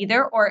point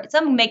either, or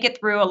some make it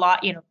through a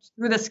lot,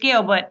 through the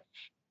scale, but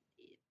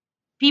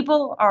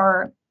people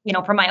are,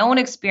 from my own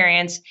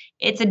experience,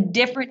 it's a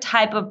different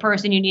type of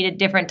person. You need a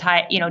different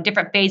type,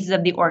 different phases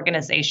of the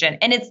organization.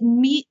 And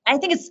I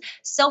think it's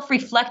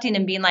self-reflecting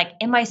and being like,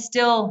 am I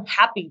still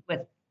happy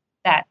with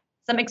that?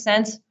 Does that make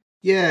sense?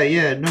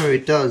 Yeah, no,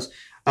 it does.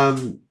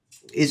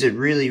 Is it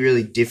really,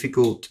 really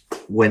difficult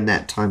when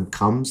that time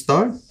comes,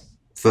 though?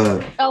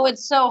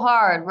 It's so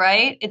hard,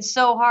 right? It's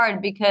so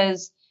hard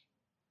because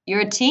you're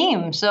a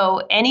team.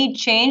 So any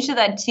change to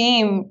that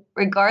team,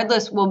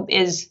 regardless,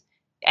 is,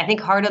 I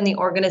think, hard on the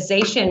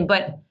organization.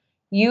 But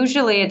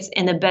usually it's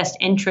in the best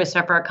interest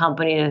of our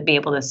company to be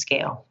able to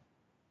scale.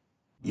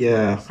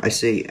 Yeah, I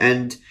see.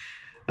 And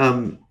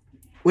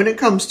when it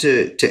comes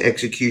to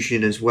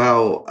execution as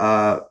well,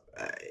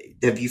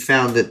 have you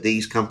found that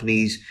these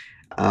companies,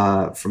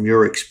 from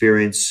your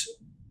experience,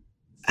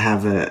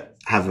 have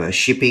a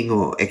shipping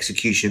or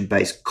execution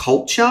based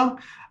culture,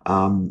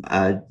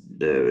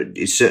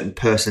 certain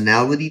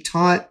personality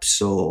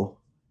types, or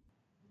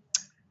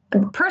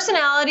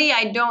personality?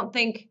 I don't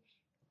think,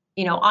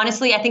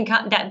 honestly, I think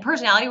that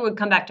personality would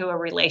come back to a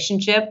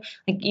relationship.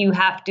 Like, you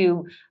have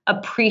to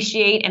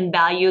appreciate and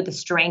value the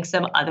strengths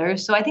of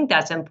others. So I think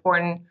that's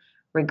important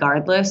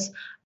regardless.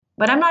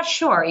 But I'm not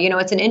sure.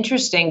 It's an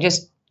interesting,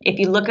 just if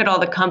you look at all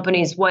the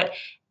companies,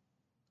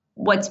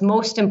 what's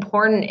most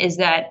important is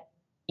that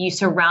you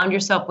surround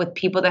yourself with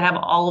people that have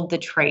all of the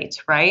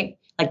traits, right?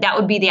 Like, that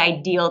would be the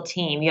ideal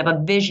team. You have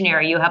a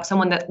visionary. You have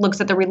someone that looks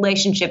at the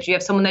relationships. You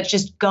have someone that's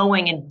just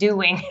going and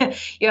doing.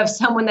 You have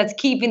someone that's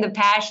keeping the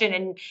passion,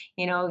 and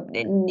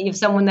you have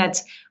someone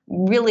that's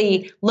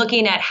really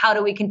looking at how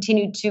do we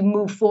continue to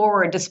move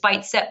forward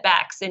despite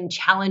setbacks and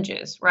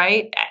challenges,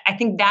 right? I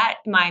think that,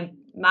 my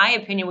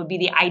opinion, would be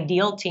the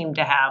ideal team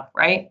to have,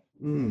 right?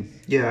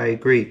 Yeah, I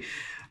agree.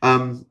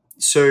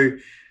 So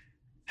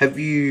have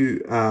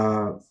you,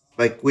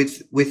 like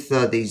with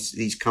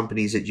these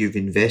companies that you've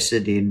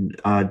invested in,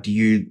 do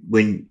you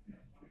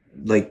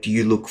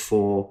look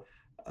for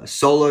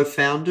solo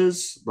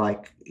founders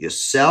like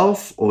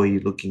yourself, or are you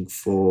looking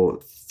for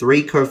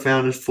 3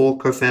 co-founders, 4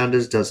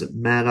 co-founders? Does it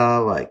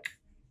matter?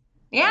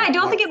 Yeah, I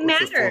don't think it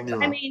matters.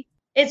 I mean,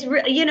 it's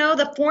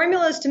the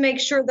formula is to make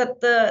sure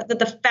that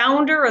the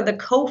founder or the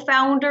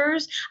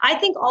co-founders, I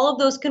think all of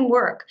those can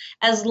work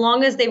as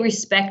long as they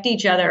respect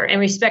each other and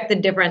respect the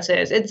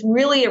differences. It's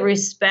really a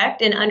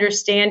respect and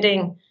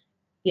understanding.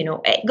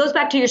 It goes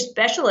back to your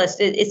specialist.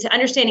 It's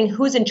understanding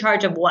who's in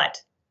charge of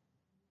what.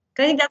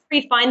 I think that's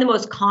where you find the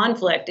most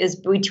conflict is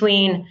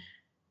between.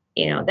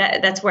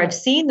 That's where I've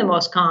seen the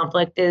most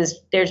conflict is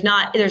there's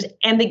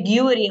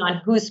ambiguity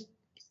on who's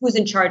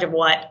in charge of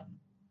what.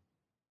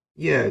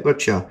 Yeah,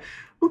 gotcha.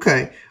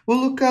 Okay. Well,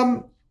 look, I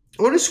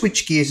want to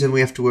switch gears and we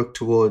have to work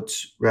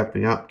towards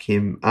wrapping up,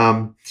 Kim.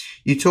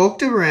 You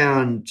talked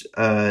around,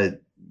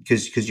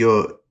 because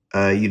you're,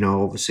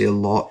 obviously a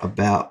lot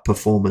about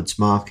performance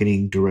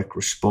marketing, direct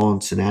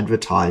response and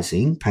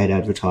advertising, paid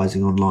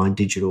advertising, online,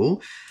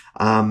 digital.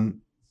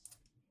 One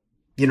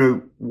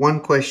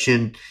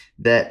question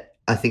that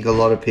I think a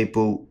lot of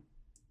people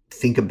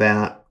think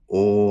about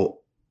or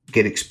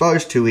get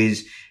exposed to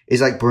is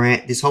like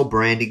this whole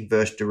branding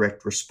versus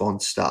direct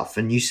response stuff.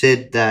 And you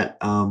said that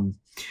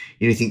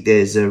you think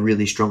there's a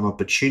really strong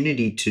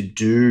opportunity to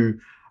do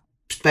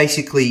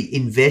basically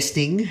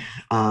investing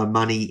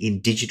money in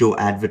digital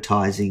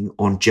advertising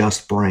on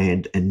just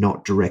brand and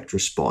not direct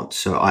response.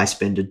 So I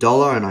spend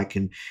 $1 and I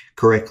can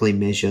correctly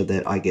measure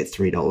that I get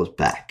 $3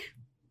 back.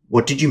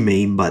 What did you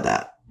mean by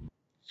that?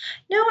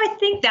 No, I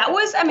think that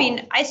was, I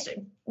mean,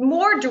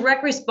 more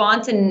direct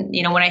response. And,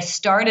 when I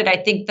started, I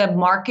think the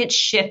market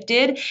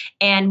shifted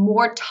and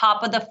more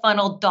top of the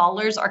funnel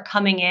dollars are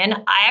coming in.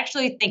 I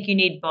actually think you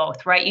need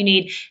both, right? You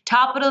need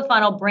top of the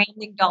funnel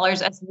branding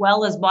dollars as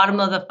well as bottom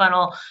of the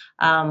funnel,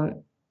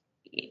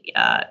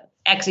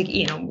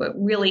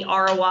 really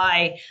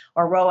ROI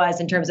or ROAS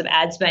in terms of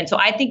ad spend. So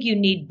I think you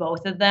need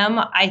both of them.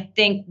 I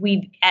think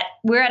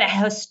we're at a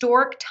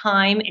historic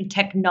time in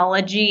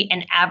technology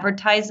and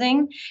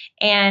advertising,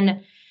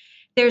 and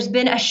there's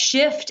been a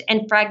shift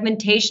and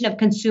fragmentation of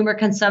consumer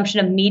consumption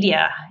of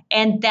media,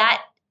 and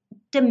that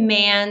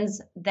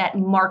demands that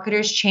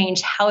marketers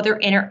change how they're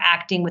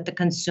interacting with the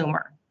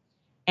consumer.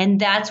 And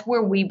that's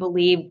where we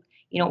believe,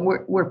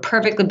 we're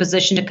perfectly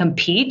positioned to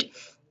compete.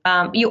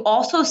 You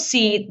also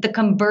see the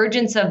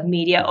convergence of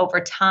media over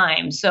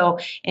time. So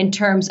in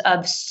terms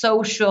of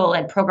social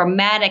and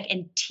programmatic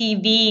and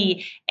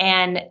TV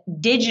and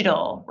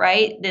digital,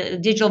 right? The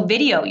digital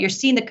video, you're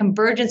seeing the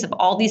convergence of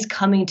all these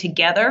coming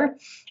together.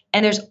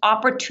 And there's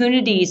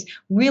opportunities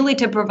really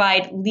to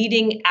provide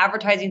leading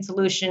advertising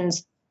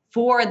solutions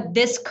for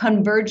this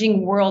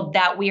converging world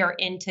that we are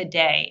in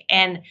today.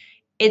 And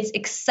it's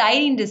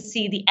exciting to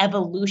see the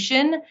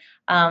evolution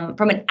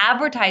from an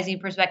advertising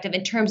perspective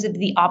in terms of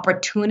the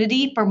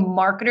opportunity for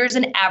marketers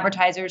and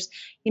advertisers,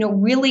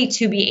 really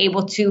to be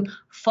able to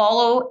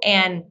follow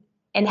and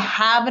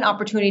have an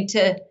opportunity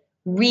to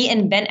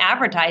reinvent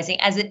advertising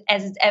as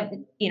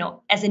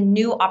a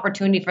new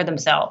opportunity for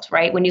themselves,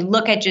 right? When you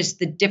look at just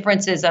the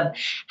differences of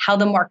how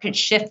the market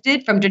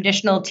shifted from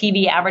traditional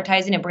TV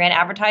advertising and brand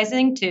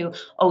advertising to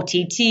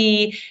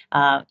OTT,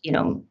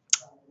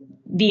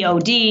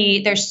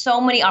 VOD, there's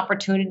so many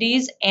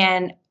opportunities,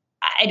 and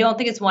I don't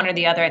think it's one or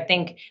the other. I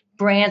think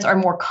brands are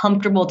more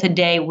comfortable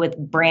today with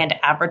brand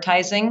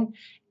advertising,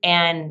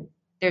 and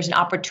there's an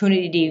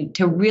opportunity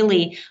to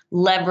really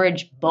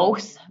leverage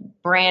both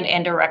brand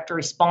and direct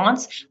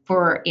response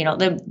for,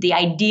 the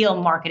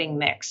ideal marketing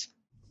mix.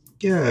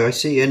 Yeah, I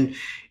see. And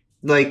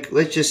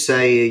let's just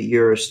say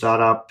you're a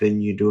startup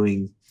and you're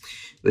doing,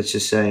 let's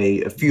just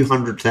say, a few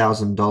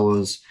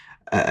 $100,000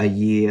 a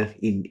year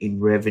in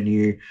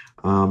revenue,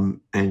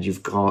 and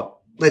you've got,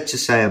 let's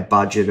just say, a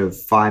budget of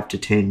 $5 to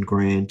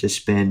 $10,000 to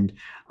spend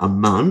a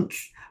month.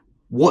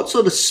 What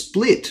sort of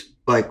split,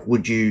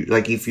 would you,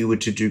 if you were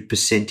to do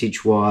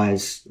percentage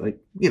wise,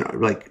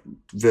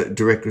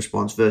 direct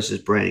response versus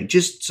branding,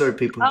 just so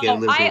people can get a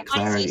little bit of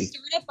clarity?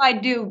 If I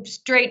do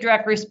straight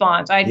direct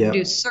response, I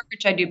do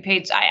search, I do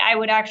paid. I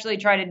would actually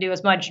try to do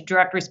as much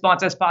direct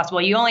response as possible.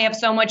 You only have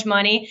so much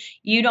money.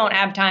 You don't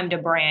have time to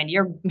brand.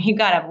 You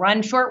got to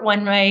run short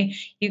one way.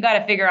 You got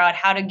to figure out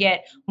how to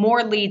get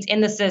more leads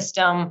in the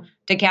system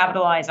to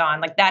capitalize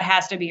on. that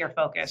has to be your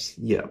focus.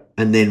 Yeah.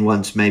 And then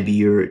once maybe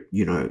you're,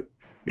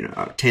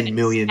 10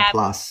 million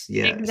plus.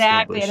 Yeah.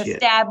 Exactly. An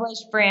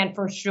established brand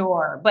for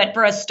sure. But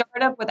for a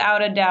startup,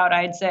 without a doubt,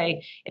 I'd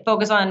say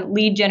focus on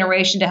lead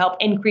generation to help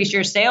increase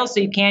your sales so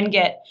you can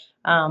get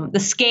the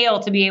scale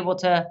to be able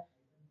to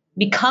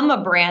become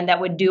a brand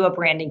that would do a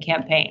branding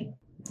campaign.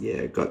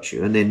 Yeah, got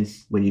you. And then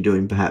when you're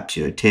doing perhaps,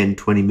 $10,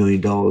 $20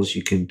 million,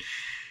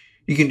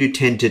 you can do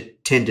 10 to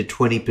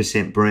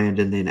 20% brand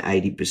and then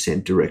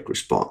 80% direct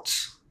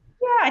response.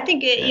 Yeah, I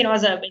think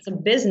as a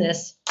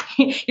business,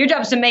 your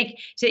job is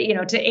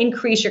to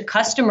increase your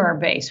customer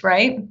base,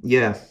 right?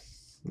 Yeah.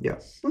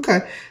 Okay,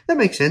 that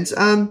makes sense.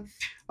 I'm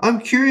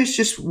curious,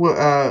 just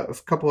a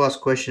couple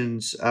last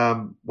questions.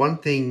 One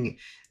thing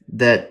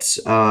that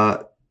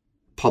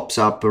pops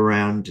up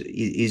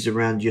is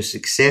around your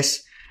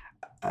success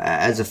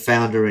as a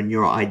founder and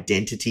your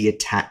identity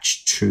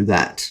attached to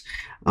that.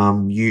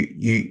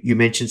 You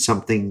mentioned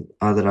something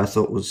that I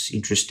thought was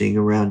interesting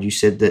around. You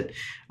said that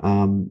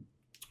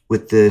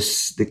with the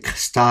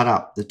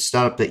startup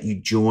that you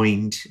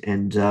joined,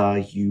 and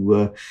you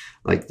were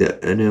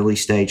an early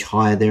stage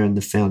hire there in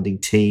the founding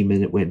team,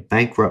 and it went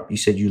bankrupt. You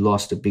said you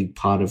lost a big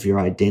part of your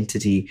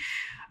identity.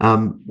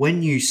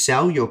 When you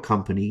sell your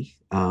company,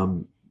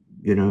 and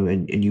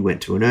you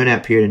went to an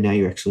earn-out period, and now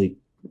you're actually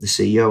the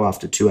CEO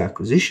after 2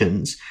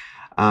 acquisitions.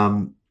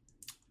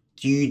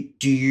 Did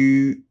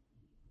you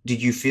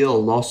feel a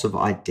loss of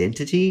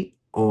identity,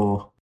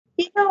 or?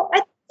 I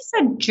think it's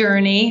a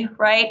journey,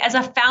 right? As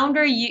a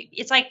founder,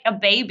 it's like a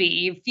baby.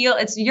 You feel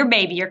it's your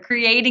baby. You're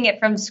creating it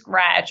from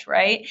scratch,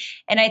 right?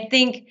 And I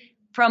think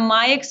from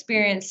my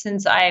experience,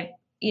 since I've,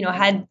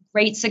 had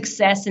great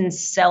success in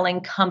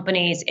selling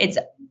companies,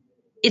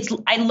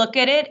 I look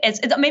at it as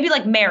it's maybe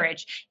like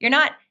marriage. You're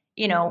not,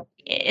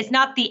 it's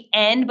not the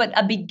end, but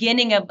a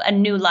beginning of a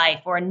new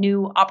life or a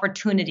new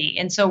opportunity.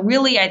 And so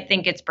really, I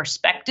think it's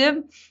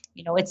perspective.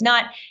 It's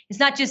not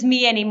just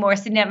me anymore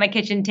sitting at my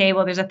kitchen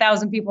table. There's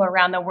 1,000 people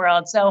around the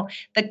world. So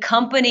the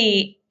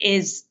company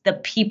is the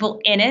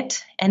people in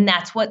it, and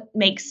that's what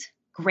makes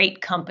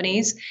great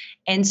companies.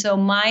 And so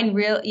mine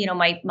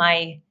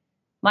my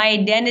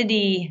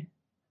identity,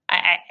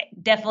 I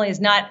definitely is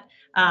not,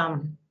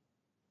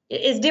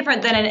 is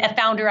different than a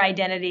founder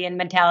identity and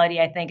mentality,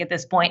 I think, at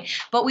this point.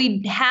 But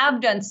we have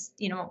done,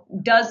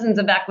 dozens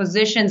of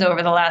acquisitions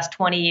over the last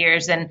 20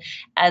 years. And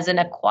as an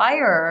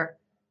acquirer,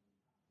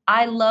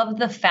 I love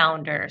the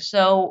founder.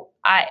 So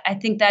I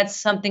think that's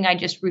something I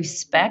just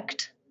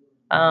respect.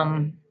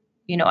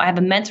 I have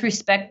immense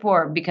respect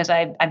for because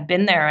I've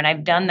been there and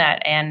I've done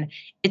that, and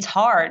it's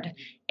hard.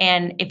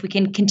 And if we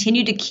can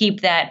continue to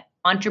keep that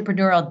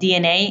entrepreneurial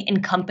DNA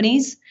in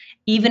companies,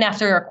 even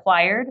after they're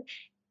acquired,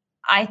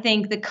 I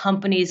think the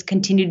companies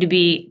continue to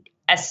be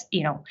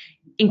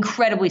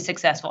incredibly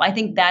successful. I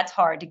think that's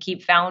hard to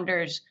keep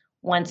founders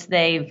once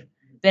they've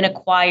been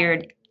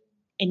acquired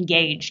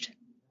engaged.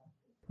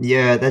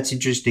 Yeah, that's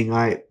interesting.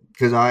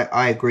 Because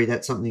I agree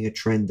that's a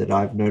trend that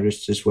I've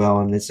noticed as well.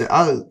 And there's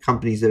other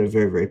companies that are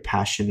very, very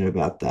passionate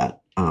about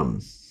that,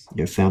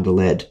 founder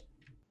led.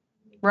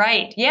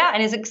 Right. Yeah.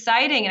 And it's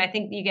exciting. And I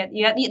think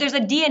there's a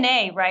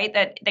DNA, right,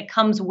 that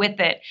comes with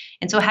it.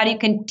 And so how do you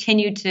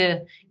continue to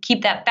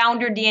keep that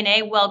founder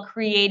DNA while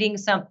creating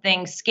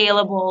something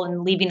scalable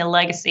and leaving a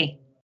legacy?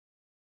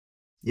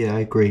 Yeah, I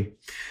agree.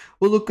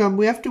 Well, look,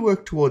 we have to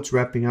work towards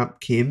wrapping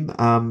up, Kim.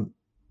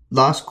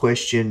 Last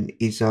question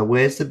is,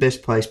 where's the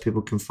best place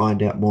people can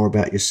find out more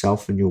about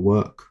yourself and your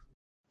work?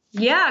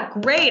 Yeah,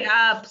 great.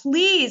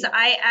 Please,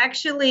 I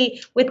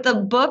actually, with the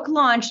book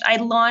launch, I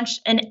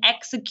launched an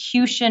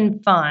execution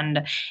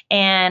fund,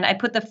 and I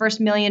put the first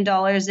 $1 million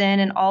in,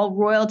 and all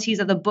royalties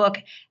of the book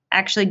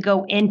actually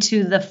go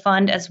into the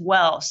fund as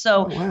well.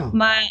 So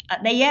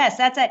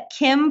that's at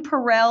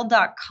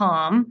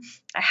kimperell.com.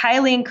 I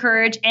highly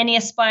encourage any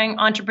aspiring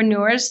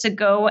entrepreneurs to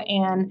go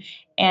and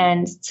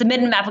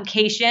submit an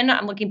application.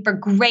 I'm looking for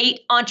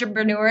great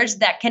entrepreneurs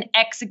that can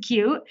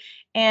execute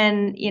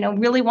and,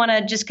 really want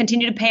to just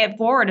continue to pay it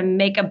forward and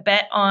make a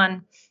bet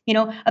on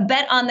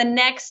the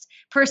next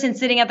person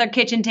sitting at their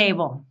kitchen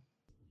table.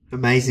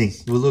 Amazing.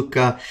 Well, look,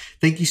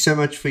 thank you so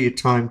much for your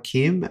time,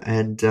 Kim,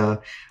 and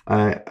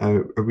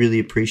I really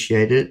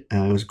appreciate it.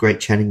 It was great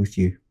chatting with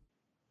you.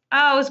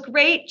 Oh, it was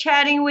great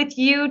chatting with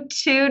you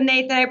too,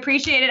 Nathan. I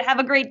appreciate it. Have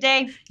a great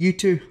day. You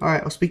too. All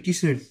right, I'll speak to you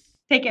soon.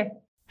 Take care.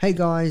 Hey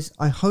guys,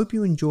 I hope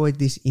you enjoyed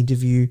this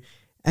interview.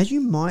 As you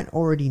might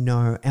already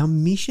know, our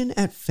mission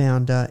at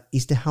Founder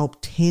is to help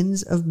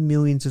tens of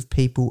millions of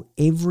people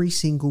every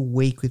single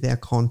week with our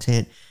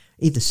content,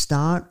 either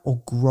start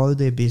or grow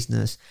their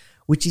business,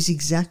 which is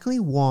exactly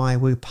why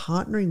we're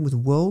partnering with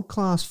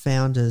world-class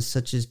founders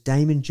such as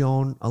Damon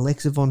John,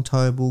 Alexa Von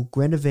Tobel,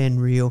 Greta Van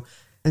Riel,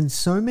 and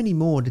so many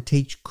more to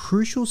teach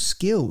crucial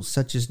skills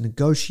such as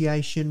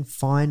negotiation,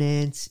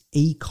 finance,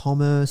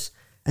 e-commerce,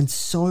 and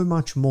so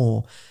much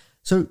more.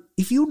 So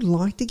if you'd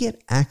like to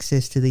get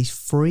access to these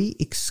free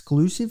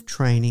exclusive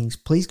trainings,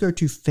 please go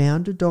to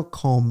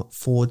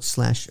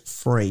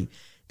founder.com/free.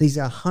 These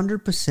are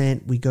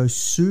 100%. We go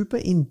super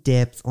in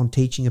depth on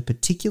teaching a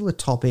particular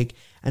topic,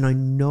 and I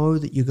know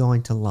that you're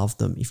going to love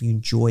them if you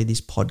enjoy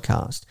this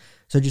podcast.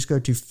 So just go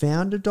to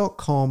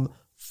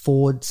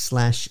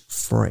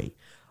founder.com/free.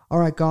 All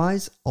right,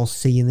 guys, I'll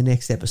see you in the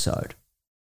next episode.